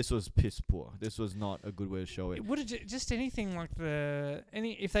 But this was piss poor. This was not a good way to show it. Would it just anything like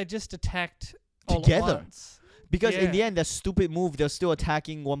if they just attacked all together? At once, because in the end, that stupid move, they're still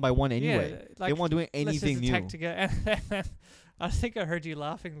attacking one by one anyway. Yeah, like, they weren't doing anything let's just new. attack together. I think I heard you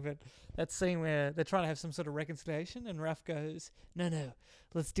laughing, but that scene where they're trying to have some sort of reconciliation, and Raph goes, "No,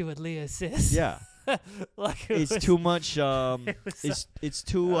 let's do what Leo says." Yeah, like it's too much. It's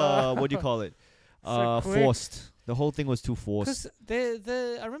too what do you call it? Forced. The whole thing was too forced. Because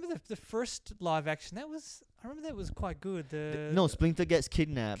I remember the first live action that was quite good. Splinter gets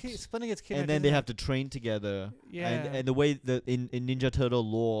kidnapped. Splinter gets kidnapped, and then they have to train together. Yeah. And the way in Ninja Turtle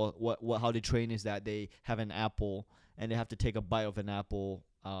lore, how they train is that they have an apple and they have to take a bite of an apple.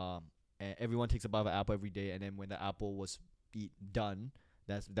 And everyone takes a bite of an apple every day, and then when the apple was done,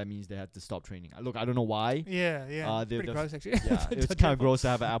 that means they have to stop training. Look, I don't know why. Yeah. Pretty gross, actually. Yeah, it's kind of gross to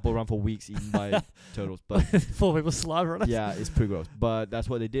have an apple run for weeks eaten by turtles. But 4 people saliva on it. Yeah, it's pretty gross. But that's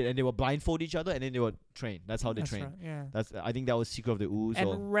what they did, and they would blindfold each other, and then they would train. That's how they train. Right, yeah. I think that was Secret of the Ooze. And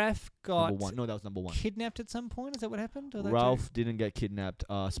or Raph got number one. No, that was number one. Kidnapped at some point. Is that what happened? Or Ralph didn't get kidnapped.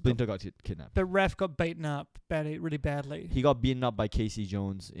 Splinter got kidnapped. But Raph got beaten up really badly. He got beaten up by Casey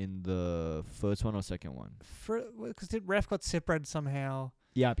Jones in the first one or second one. Because Raph got separated somehow.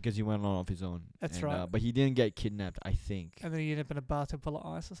 Yeah, because he went on his own. That's right. But he didn't get kidnapped, I think. And then he ended up in a bathtub full of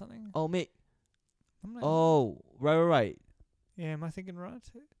ice or something. Oh, mate. Oh, right. Yeah, am I thinking right?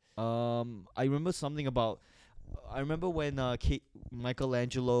 I remember something about... I remember when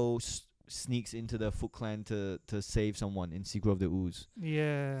Michelangelo sneaks into the Foot Clan to save someone in Secret of the Ooze.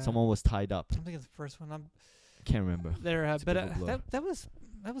 Yeah. Someone was tied up. I think it's the first one. I can't remember.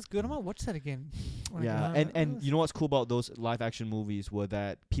 That was good. I might watch that again. Yeah, and you know what's cool about those live action movies were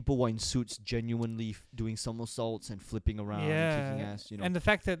that people were in suits genuinely doing somersaults and flipping around and kicking ass. You know, and the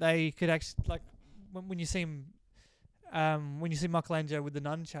fact that they could actually when you see him, when you see Michelangelo with the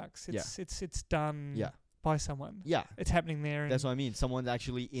nunchucks, it's done. Yeah. By someone. Yeah. It's happening there. That's what I mean. Someone's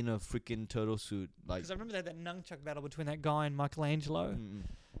actually in a freaking turtle suit. Because I remember that nunchuck battle between that guy and Michelangelo.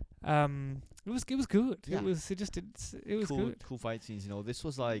 Mm-mm. It was good. Yeah. It was cool, good. Cool fight scenes. You know, this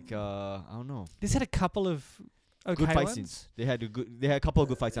was like I don't know. This had a couple of good fight scenes. They had a couple of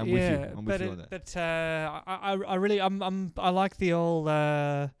good fights. I'm with you. I'm with you on that. But I really I like the old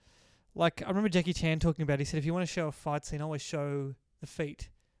like I remember Jackie Chan talking about. He said if you want to show a fight scene, always show the feet.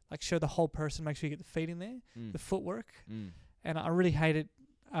 Like show the whole person, make sure you get the feet in there, the footwork. And I really hate it.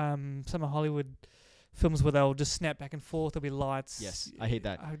 Some of Hollywood films where they'll just snap back and forth. There'll be lights. Yes, I hate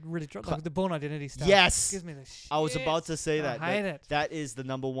that. I really drop like the Bourne Identity stuff. Yes, gives me the shit. I was about to say that. I hate it. That is the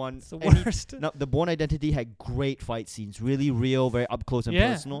number one. It's the worst. The Bourne Identity had great fight scenes, really real, very up close and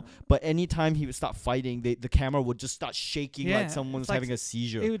personal. But anytime he would start fighting, the camera would just start shaking like someone's having a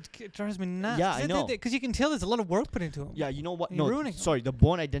seizure. It drives me nuts. Yeah, I know. Because you can tell there's a lot of work put into him. Yeah, you know what? You're ruining sorry, the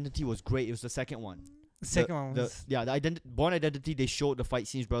Bourne Identity was great. It was the second one. The second one was the Born Identity, they showed the fight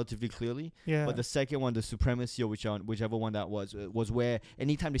scenes relatively clearly. yeah. But the second one, the Supremacy, or whichever one that was where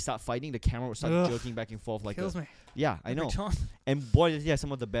anytime they start fighting, the camera would start jerking back and forth like kills me. Yeah, I Every know. time. And Born Identity has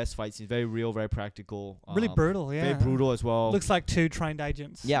some of the best fight scenes. Very real, very practical. Really brutal. Yeah. Very brutal as well. Looks like two trained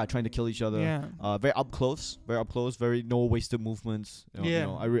agents. Yeah, trying to kill each other. Yeah. Very up close. Very no wasted movements.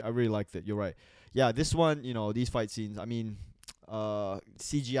 I really liked it. You're right. Yeah, this one, these fight scenes. I mean,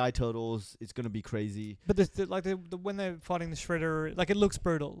 CGI turtles, it's gonna be crazy. But when they're fighting the Shredder, like it looks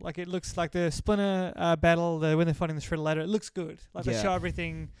brutal. Like it looks like the Splinter battle. When they're fighting the Shredder later, it looks good. Like they show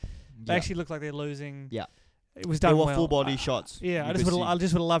everything. They actually look like they're losing. Yeah. It was done well. well. Full body shots. Yeah, I just would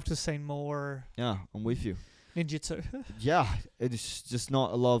have loved to have seen more. Yeah, I'm with you. Ninjutsu. Yeah, it's just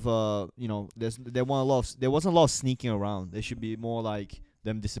not a lot of there wasn't a lot of sneaking around. There should be more like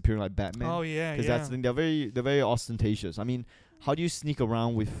them disappearing like Batman. Oh yeah, because that's the thing. They're very ostentatious. I mean, how do you sneak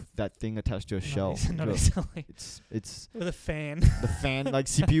around with that thing attached to a shell? Not easily. It's with a fan. The fan, like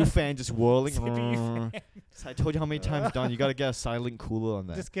CPU fan, just whirling. CPU fan. So I told you how many times, Don. You gotta get a silent cooler on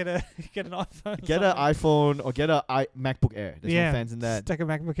that. Just get an iPhone. Get an iPhone or get a MacBook Air. There's no fans in that. Stick a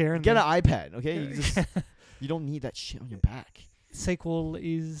MacBook Air in get there. an iPad. Okay, you don't need that shit on your back. Sequel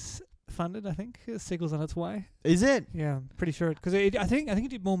is funded, I think. Sequel's on its way. Is it? Yeah, pretty sure. Because I think it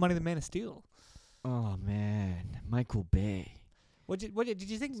did more money than Man of Steel. Oh man, Michael Bay. What did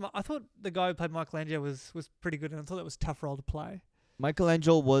you think? I thought the guy who played Michelangelo was pretty good, and I thought that was a tough role to play.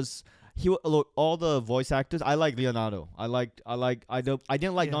 Michelangelo was look, all the voice actors. I like Leonardo. I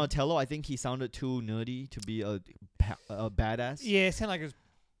didn't like Donatello. I think he sounded too nerdy to be a badass. Yeah, it sounded like it was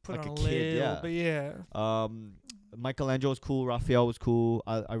put like on a kid, little, but yeah. Michelangelo was cool. Raphael was cool.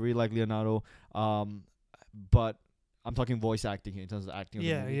 I really like Leonardo. But I'm talking voice acting here in terms of acting.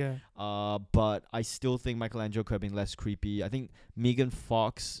 Yeah. But I still think Michelangelo could have been less creepy. I think Megan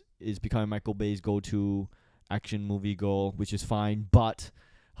Fox is becoming Michael Bay's go-to action movie girl, which is fine. But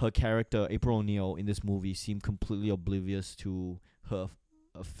her character, April O'Neil, in this movie seemed completely oblivious to her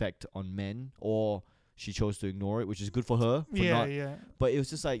effect on men, or she chose to ignore it, which is good for her. Yeah. But it was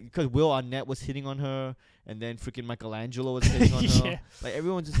just like, because Will Arnett was hitting on her, and then freaking Michelangelo was hitting on her. Yeah. Like,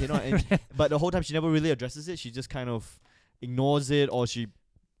 everyone just hit on her. But the whole time, she never really addresses it. She just kind of ignores it, or she,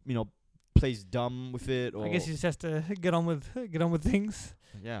 plays dumb with it. Or I guess he just has to get on with things.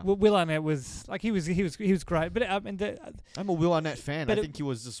 Yeah. Will Arnett was like he was great, but I'm a Will Arnett fan. I think he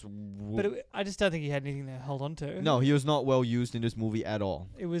was just. I just don't think he had anything to hold on to. No, he was not well used in this movie at all.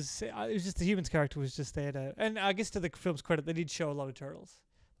 It was just the human's character was just there to, and I guess to the film's credit, they did show a lot of turtles.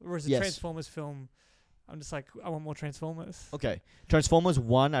 Whereas the Transformers film, I'm just like, I want more Transformers. Okay, Transformers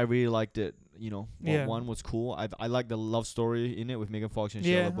 1, I really liked it. One was cool. I like the love story in it with Megan Fox and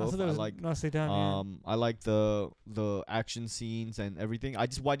Shia LaBeouf. I like nicely done. I like the action scenes and everything.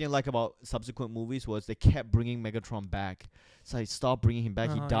 What I didn't like about subsequent movies was they kept bringing Megatron back. It's like, stop bringing him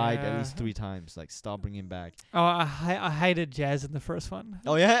back. He died at least 3 times. Like, stop bringing him back. Oh, I hated Jazz in the first one.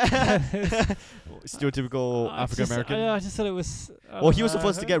 Oh yeah, stereotypical African American. I just thought it was. Well, he was the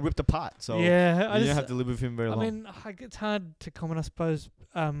first to get ripped apart, so you didn't have to live with him very long. I mean, it's hard to comment, I suppose,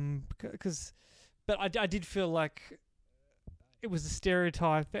 but I did feel like it was a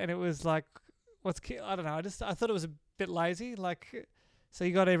stereotype, and it was like, I don't know. I thought it was a bit lazy. Like, so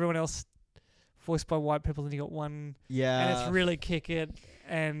you got everyone else voiced by white people, and you got one. Yeah. And it's really kick it.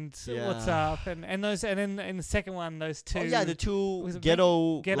 And what's up? And those, and then in the second one, those two. Oh yeah, the two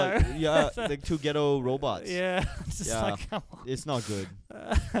ghetto. The two ghetto robots. Yeah. It's just like, come on. It's not good.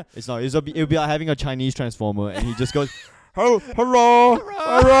 It's not. It'll be like having a Chinese transformer, and he just goes, hello.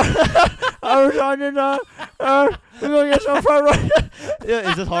 I was on we're gonna get some fried rice. Yeah,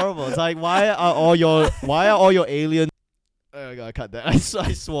 it's just horrible. It's like, why are all your aliens? I gotta cut that. I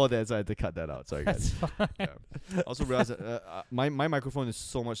swore that, so I had to cut that out. Sorry, guys. That's fine. Yeah. I also realized that my microphone is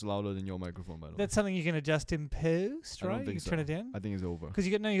so much louder than your microphone, by the way. That's something you can adjust in post, right? I don't think you can turn it down. I think it's over. Because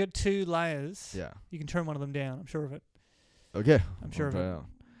you got 2 layers. Yeah. You can turn one of them down. I'm sure of it. Okay. I'm sure of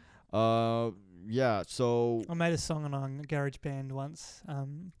it. Yeah. So I made a song on GarageBand once.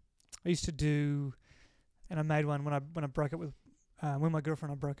 I used to do, and I made one when I broke up with, when my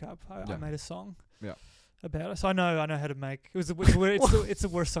girlfriend and I broke up. I made a song. Yeah. About it, so I know how to make. It's the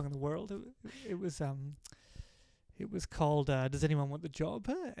worst song in the world. It was called "Does Anyone Want the Job?"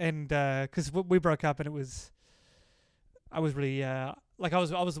 And because we broke up, and I was really I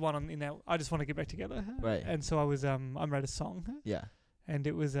was the one in that. I just want to get back together, right? And so I wrote a song. Yeah. And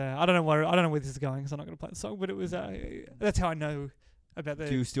it was I don't know where this is going, because I'm not going to play the song. But it was that's how I know about the.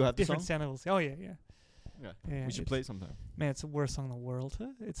 Do you still have the different song? sound levels? Oh yeah. Yeah, we should play it sometime. Man, it's the worst song in the world. Huh?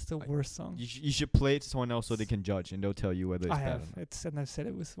 It's the worst song. You should play it to someone else so they can judge and they'll tell you whether it's I bad have. or not. And they've said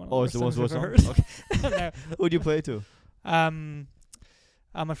it was one of Oh, the it's worst the songs worst I've ever song? heard. Who'd you play it to?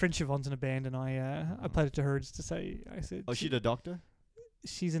 My friend Siobhan's in a band, and I played it to her just to say. I said, Oh, she the doctor?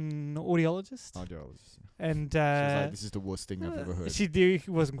 she's an audiologist. Audiologist. And She was like, this is the worst thing I've ever heard. It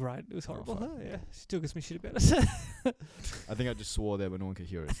wasn't great. It was horrible. fuck. Yeah, she still gives me shit about it. I think I just swore there, but no one could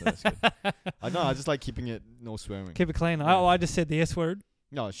hear it, so that's good. I know, I just like keeping it no swearing. Keep it clean. Yeah. I just said the S word.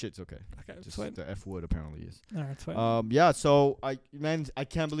 No, shit's okay. Okay, Just sweet. the F word apparently is. All right, sweet. Yeah, so I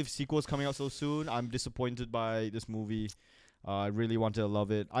can't believe sequel's coming out so soon. I'm disappointed by this movie. I really wanted to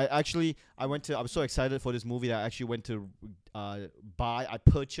love it. I was so excited for this movie that I actually went to I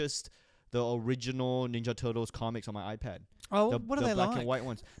purchased the original Ninja Turtles comics on my iPad. Oh, The, what are the they black like? and white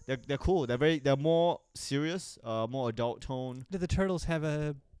ones. They're cool. They're more serious, more adult tone. Do the turtles have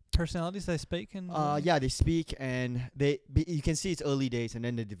a personalities they speak? And Yeah, they speak and you can see it's early days and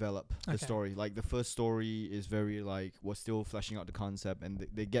then they develop the Okay. story. Like the first story is very like we're still fleshing out the concept and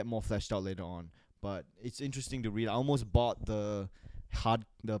they get more fleshed out later on. But it's interesting to read. I almost bought the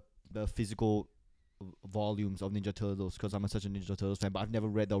physical volumes of Ninja Turtles because I'm such a Ninja Turtles fan, but I've never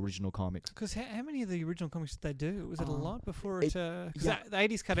read the original comics. Because how many of the original comics did they do? Was it a lot before it- it? Because yeah. the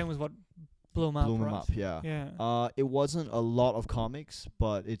 80s cut in was what blew them up, Blew 'em right? up, yeah. Yeah. It wasn't a lot of comics,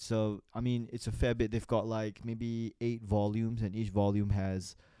 but it's a fair bit. They've got like maybe 8 volumes, and each volume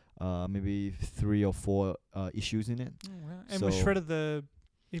has maybe 3 or 4 issues in it. Oh, wow. And was So- Shredder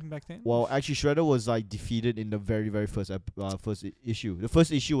even back then? Well, actually, Shredder was like defeated in the very, very first issue. The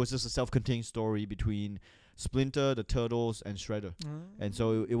first issue was just a self-contained story between Splinter, the Turtles, and Shredder. And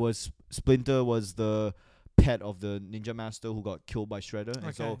so it was Splinter was the pet of the Ninja Master who got killed by Shredder,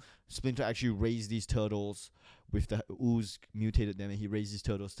 and so Splinter actually raised these turtles with the ooze mutated them, and he raised these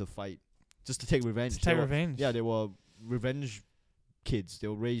turtles to fight, just to take revenge. To take revenge. Yeah, they were revenge kids. They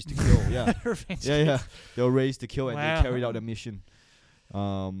were raised to kill. Yeah, Revenge yeah. kids. They were raised to kill, and Wow. they carried out their mission.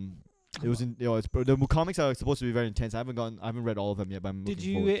 It was the comics are supposed to be very intense. I haven't read all of them yet, but I'm Did looking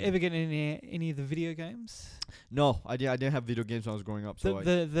you forward to ever it. get any of the video games? No, I didn't have video games when I was growing up, so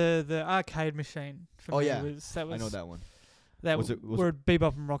The arcade machine. For Oh, me yeah. was I know that one. That Was it- were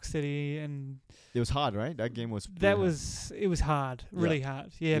Bebop and Rocksteady, and It was hard, right? That game was. that pretty was it was hard, really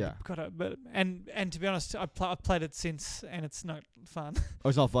hard. Yeah, Yeah. but and to be honest, I've played it since, and it's not fun. hard. Oh,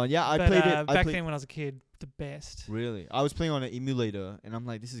 it's not fun. Yeah, I but, played it. back then when I was a kid. The best. Really, I was playing on an emulator, and I'm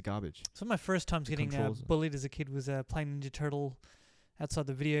like, this is garbage. So my first times The getting controls. bullied as a kid was playing Ninja Turtle outside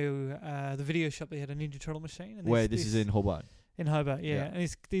the video shop. They had a Ninja Turtle machine. And Where this is in Hobart. In Hobart, yeah. Yeah.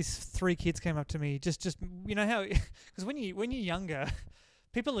 And these 3 kids came up to me, just you know how, because when you're younger,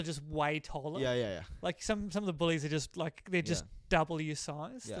 people are just way taller. Yeah. Like some of the bullies are just like they're just double your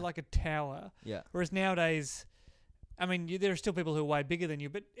size. Yeah. They're like a tower. Yeah. Whereas nowadays, I mean, there are still people who are way bigger than you,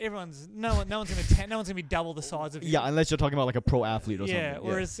 but no one's gonna be double the size of you. Yeah, unless you're talking about like a pro athlete or Yeah,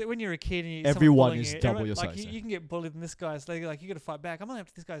 something. whereas when you're a kid and Everyone someone's is bullying double you, your like size, you can get bullied, and this guy's like you got to fight back. I'm only up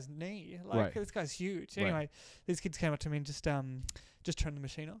to this guy's knee. Like Right. this guy's huge. Right. Anyway, these kids came up to me and just turned the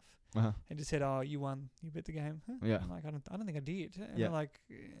machine off Uh-huh. and just said, "Oh, you won. You beat the game." Huh? Yeah. I'm like, I don't think I did. And Yeah. they're like,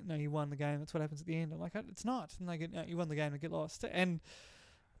 "No, you won the game. That's what happens at the end." I'm like, "It's not." And they go, "No, you won the game and get lost." And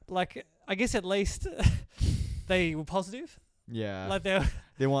like, I guess at least they were positive. Yeah. Like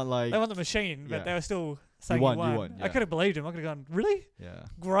They want like. they won the machine, but Yeah. they were still saying won, you you won. won, I yeah. could have believed him. I could have gone, "Really? Yeah.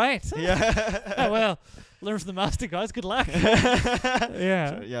 Great." Yeah. Oh well, learn from the master, guys. Good luck.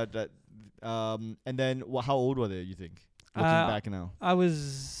 Yeah. So, yeah. That. And then, how old were they? You think? Looking back now. I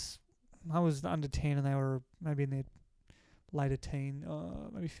was under 10, and they were maybe in their later teen,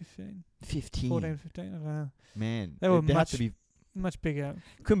 maybe 15, 15. 14, 15. I don't know. Man, They were had much to be. Much bigger.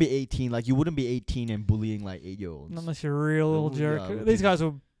 Couldn't be 18. Like you wouldn't be 18 and bullying like 8-year-olds. Not unless you're a real little Yeah, jerk. well, These people- guys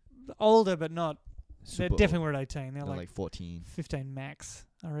were older, but not. They Super definitely old. were at 18. They're They're like like 14. 15 max,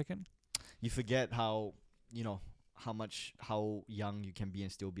 I reckon. You forget how how young you can be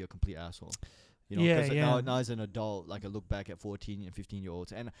and still be a complete asshole. You know, Yeah, 'cause yeah. now as an adult, like I look back at 14 and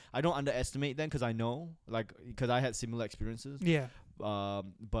 15-year-olds, and I don't underestimate them because I know, like, because I had similar experiences. Yeah.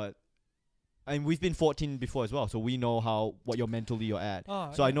 But and we've been 14 before as well, so we know what you're mentally at.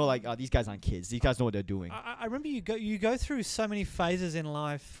 Oh, So I yeah. know like these guys aren't kids. These guys know what they're doing. I remember you go through so many phases in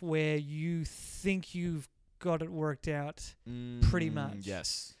life where you think you've got it worked out. pretty much.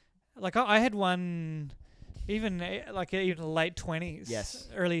 Yes. Like I had one, even late 20s, Yes.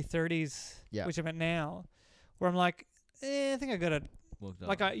 early 30s, Yeah. which I'm at now, where I'm like, I think I got it. Worked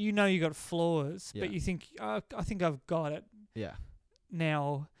Like out. you got flaws, Yeah. but you think I think I've got it Yeah.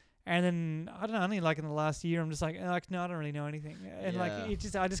 now, And then I don't know, only like in the last year, I'm just like no, I don't really know anything. And like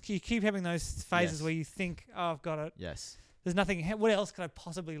you keep having those phases Yes. where you think, oh, I've got it. Yes. There's nothing. What else could I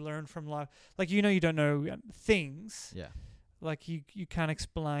possibly learn from life? Like you don't know things. Yeah. Like you can't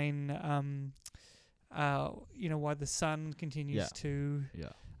explain, why the sun continues to. Yeah.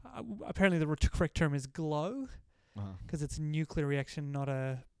 Apparently, the correct term is glow Uh-huh. because it's a nuclear reaction, not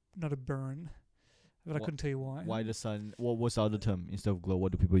a burn. But I couldn't tell you why. Why the sun? What was the other term instead of glow?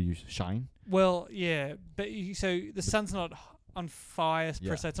 What do people use? Shine. Well, yeah, but so the sun's not on fire per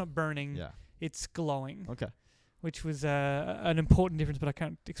Yeah. se. It's not burning. Yeah. It's glowing. Okay. Which was an important difference, but I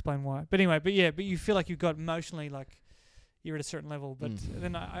can't explain why. But anyway, but you feel like you've got emotionally like you're at a certain level, but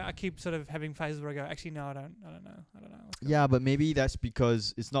then I keep sort of having phases where I go, actually, no, I don't know. Yeah, but maybe that's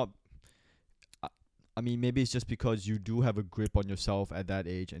because it's not. I mean, maybe it's just because you do have a grip on yourself at that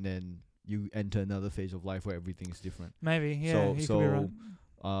age, and then you enter another phase of life where everything's different. Maybe, yeah. You could be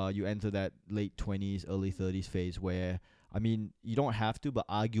right. You enter that late 20s, early 30s phase where, I mean, you don't have to, but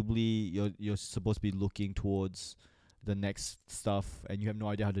arguably you're supposed to be looking towards the next stuff, and you have no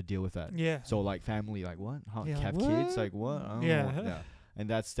idea how to deal with that. Yeah. So like family, like what? How have what? kids? Like what? I don't know what- yeah. And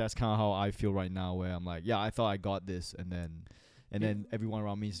that's kind of how I feel right now, where I'm like, yeah, I thought I got this, and then everyone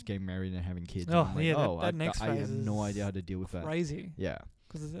around me is getting married and having kids. Oh, and I'm like, yeah, that I next have phase no is idea how to deal with that. Crazy. Yeah.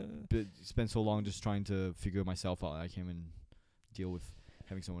 Because But spent so long just trying to figure myself out. I can't even deal with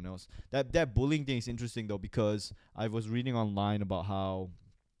having someone else. That bullying thing is interesting though, because I was reading online about how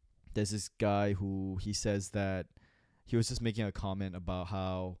there's this guy who he says that he was just making a comment about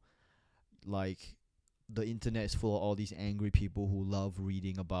how like the internet is full of all these angry people who love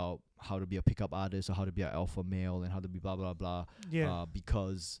reading about how to be a pickup artist or how to be an alpha male and how to be blah blah blah. Yeah.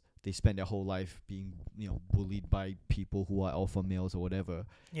 Because they spend their whole life being, bullied by people who are alpha males or whatever.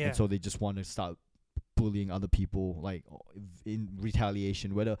 Yeah. And so they just want to start bullying other people, like in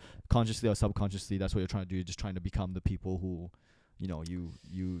retaliation, whether consciously or subconsciously. That's what you're trying to do. You're just trying to become the people who,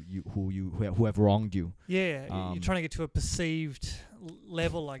 who have wronged you. Yeah. You're trying to get to a perceived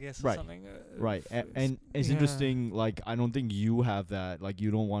level, I guess, or Right. something. Right. And it's interesting. Like, I don't think you have that. Like, you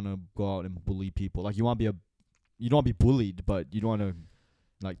don't want to go out and bully people. Like, you don't want to be bullied, but you don't want to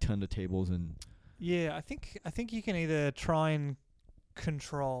like turn the tables and. Yeah, I think you can either try and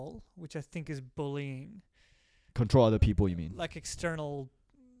control, which I think is bullying. Control other people, you mean? Like external,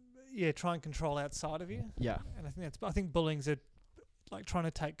 try and control outside of you. Yeah. And I think bullying's like trying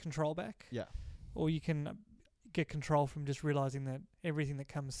to take control back. Yeah. Or you can get control from just realizing that everything that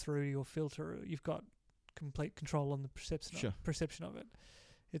comes through your filter, you've got complete control on the perception of it.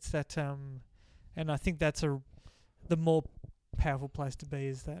 It's that, and I think that's the more powerful place to be,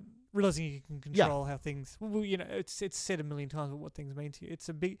 is that realizing you can control how things. Well, it's said a million times what things mean to you. It's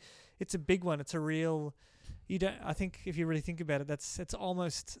a big one. It's a real. You don't. I think if you really think about it, it's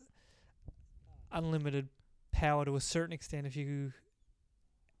almost unlimited power to a certain extent if you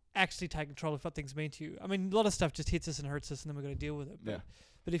actually take control of what things mean to you. I mean, a lot of stuff just hits us and hurts us, and then we've got to deal with it.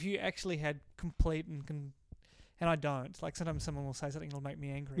 But if you actually had complete and I don't. Like sometimes someone will say something that'll make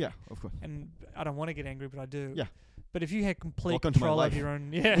me angry. Yeah, of course. And I don't want to get angry, but I do. Yeah. But if you had complete Welcome to my control life. over your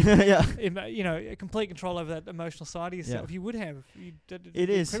own, complete control over that emotional side of yourself, you would have. It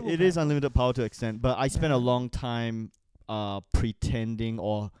is unlimited power to extent. But I spent a long time pretending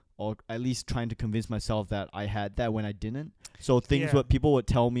or at least trying to convince myself that I had that when I didn't. So what people would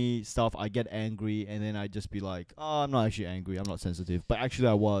tell me stuff, I get angry, and then I'd just be like, oh, I'm not actually angry, I'm not sensitive. But actually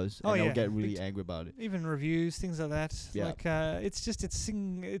I was, and I would get really angry about it. Even reviews, things like that. Yeah. Like,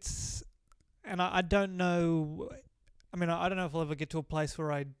 and I don't know, I mean, I don't know if I'll ever get to a place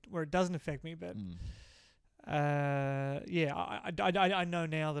where it doesn't affect me, but I know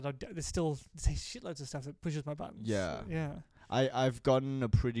now that there's still shitloads of stuff that pushes my buttons. Yeah. So, yeah. I've gotten a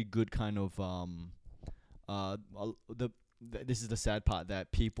pretty good kind of this is the sad part,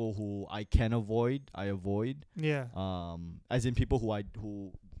 that people who I can avoid, I avoid. Yeah. As in people who I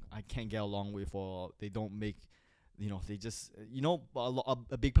can't get along with, or they don't make, they just,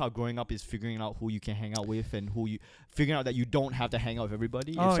 a big part of growing up is figuring out who you can hang out with, and figuring out that you don't have to hang out with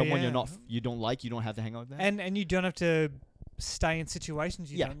everybody. If someone you don't like, you don't have to hang out with them. And you don't have to stay in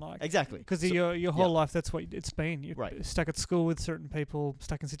situations you don't like. Exactly. Because your whole life, that's what it's been. You're right. Stuck at school with certain people,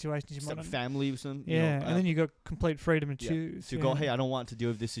 stuck in situations you might not. Family, some. And then you got complete freedom to choose. To go, hey, I don't want to deal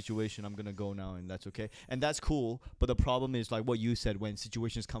with this situation. I'm gonna go now, and that's okay. And that's cool. But the problem is, like what you said, when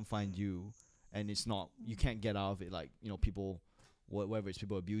situations come find you, and it's not, you can't get out of it. Like people, whether it's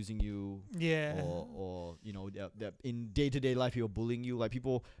people abusing you, or that in day-to-day life you're bullying you, like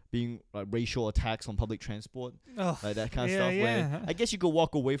people being like racial attacks on public transport, like that kind of stuff. Where I guess you could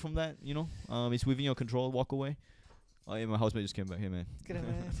walk away from that. It's within your control. Walk away. Oh, yeah, my housemate just came back. Hey, man. Get over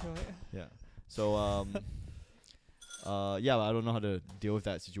there. It's all right. Yeah. So yeah, I don't know how to deal with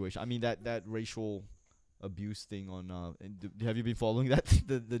that situation. I mean that racial abuse thing on have you been following that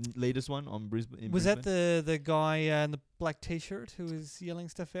the latest one on Brisbane? Was that the guy in the black T-shirt who was yelling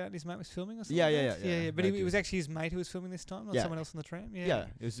stuff out? His mate was filming or something. Yeah. But it was actually his mate who was filming this time, not Yeah. someone else on the tram. Yeah,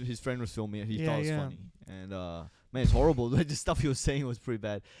 it was his friend was filming it. He Yeah, thought it was yeah. funny, and man, it's horrible. The stuff he was saying was pretty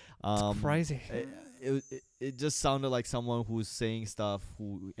bad. It's crazy. It just sounded like someone who was saying stuff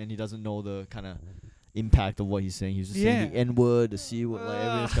and he doesn't know the kind of impact of what he's saying. He's just saying the N word, the C word, like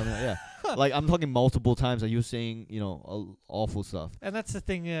everything's coming out. Yeah, like I'm talking multiple times. Like you're saying, awful stuff. And that's the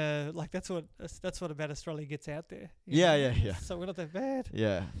thing. Like that's what about Australia gets out there. Yeah. So we're not that bad.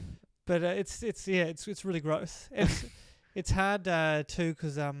 Yeah. But it's really gross. It's hard too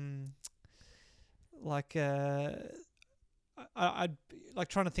because I'd like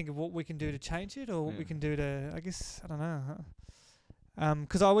trying to think of what we can do to change it or what we can do to, I guess, I don't know.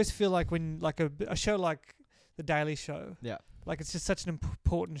 Because I always feel like when like a show like The Daily Show, like it's just such an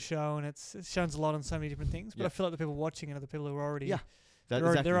important show and it shines a lot on so many different things. But I feel like the people watching it are the people who are already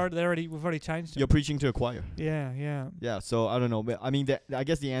we've already changed. You're preaching to a choir. Yeah. So I don't know, but I mean, I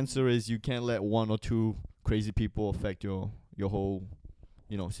guess the answer is you can't let one or two crazy people affect your whole,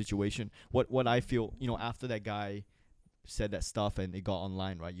 situation. What I feel, after that guy said that stuff and it got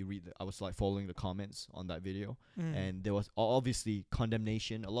online, right? I was like following the comments on that video, and there was obviously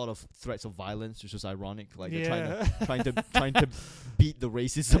condemnation, a lot of threats of violence, which was ironic. Like they're trying to beat the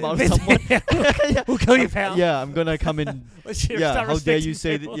racism out of someone. We'll kill you, pal. I'm gonna come in. How dare you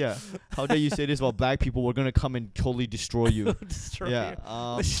say that? Yeah, how dare you say this about black people? We're gonna come and totally destroy you. There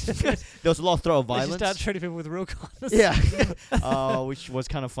was a lot of threat of violence. They should start treating people with real kindness. Which was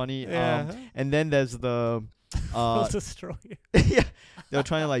kind of funny. Yeah. And then there's the. We'll destroy you. They were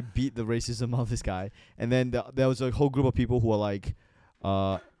trying to like beat the racism of this guy, and then there was a whole group of people who were like,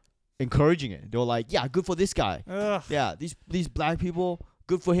 encouraging it. They were like, "Yeah, good for this guy. Ugh. Yeah, these black people,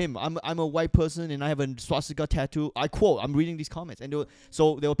 good for him. I'm a white person and I have a swastika tattoo." I quote. I'm reading these comments, and there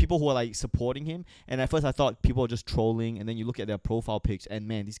were people who were like supporting him. And at first I thought people were just trolling, and then you look at their profile pics, and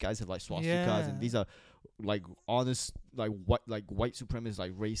man, these guys have like swastikas, and these are like honest white supremacists,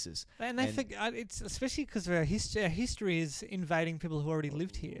 like racist. And they think it's especially because our history is invading people who already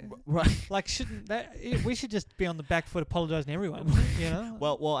lived here. Right. Like, shouldn't that we should just be on the back foot apologizing to everyone,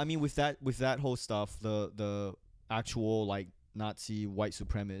 Well, I mean, with that whole stuff, the actual like Nazi white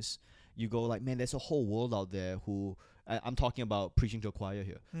supremacists, you go like, man, there's a whole world out there who I'm talking about preaching to a choir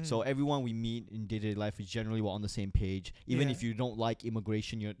here. So everyone we meet in day-to-day life is generally we're on the same page. Even if you don't like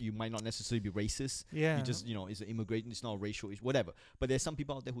immigration, you might not necessarily be racist. Yeah. You just, it's an immigrant, it's not a racial issue, whatever. But there's some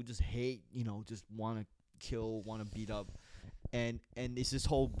people out there who just hate, just want to kill, want to beat up. And it's this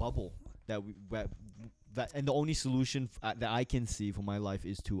whole bubble that and the only solution that I can see for my life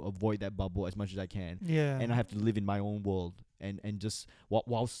is to avoid that bubble as much as I can. Yeah. And I have to live in my own world and just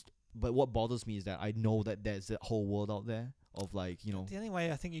whilst. But what bothers me is that I know that there's a whole world out there of like, The only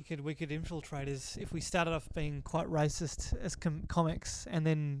way I think we could infiltrate is if we started off being quite racist as comics and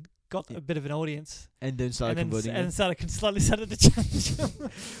then got a bit of an audience. And then started converting and slowly started to change.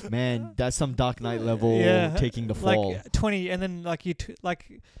 Man, that's some Dark Knight level taking the fall. Like 20, and then like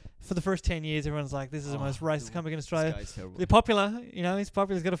for the first 10 years, everyone's like, this is the most racist comic in Australia. They're popular, he's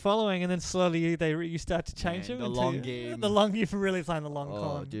popular, he's got a following, and then slowly you start to change him. The long game. You're really playing the long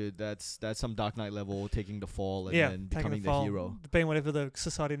con. Oh, dude, that's some Dark Knight level, taking the fall and then becoming the hero. Being whatever the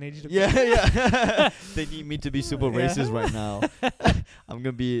society needs you to be. Yeah. They need me to be super racist right now. I'm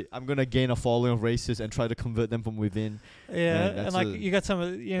gonna gain a following of racists and try to convert them from within. Yeah, and like you got some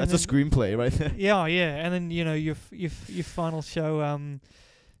of that's a screenplay right there. Yeah, and then your final show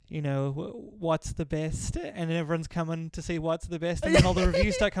what's the best, and then everyone's coming to see what's the best, and then all the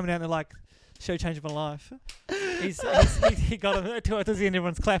reviews start coming out and they're like, show changed my life. He got it towards the end,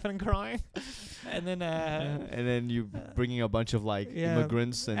 everyone's clapping and crying, and then you bringing a bunch of like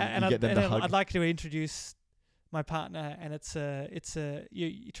immigrants and you get them to hug. I'd like to introduce my partner, and it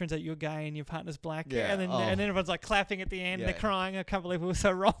turns out you're gay and your partner's black, and then everyone's like clapping at the end, they're crying. I can't believe it was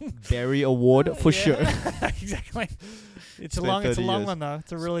so wrong. Barry Award for sure. Exactly. It's a long one though.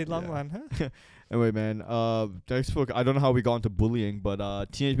 It's a really long one. Anyway, man, next book. I don't know how we got into bullying,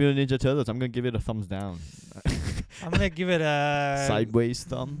 but Teenage Mutant Ninja Turtles. I'm gonna give it a thumbs down. I'm gonna give it a Sideways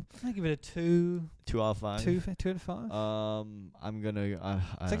thumb. I'm gonna give it a 2. 2 out of 5. 2 out of 5. I'm gonna.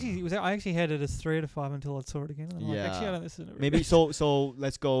 I actually had it as 3 out of 5 until I saw it again. I'm like, Yeah. actually, I don't. This isn't Maybe so.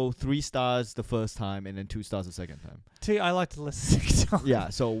 Let's go 3 stars the first time and then 2 stars the second time. 2. I liked it less the second time. Yeah.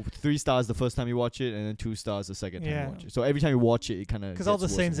 So 3 stars the first time you watch it, and then 2 stars the second time Yeah. you watch it. So every time you watch it, it kind of Because all the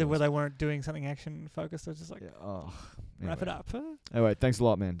scenes where they weren't doing something action focused, I was just like, Yeah. wrap it up. All right. Thanks a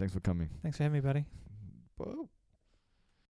lot, man. Thanks for coming. Thanks for having me, buddy. Whoa.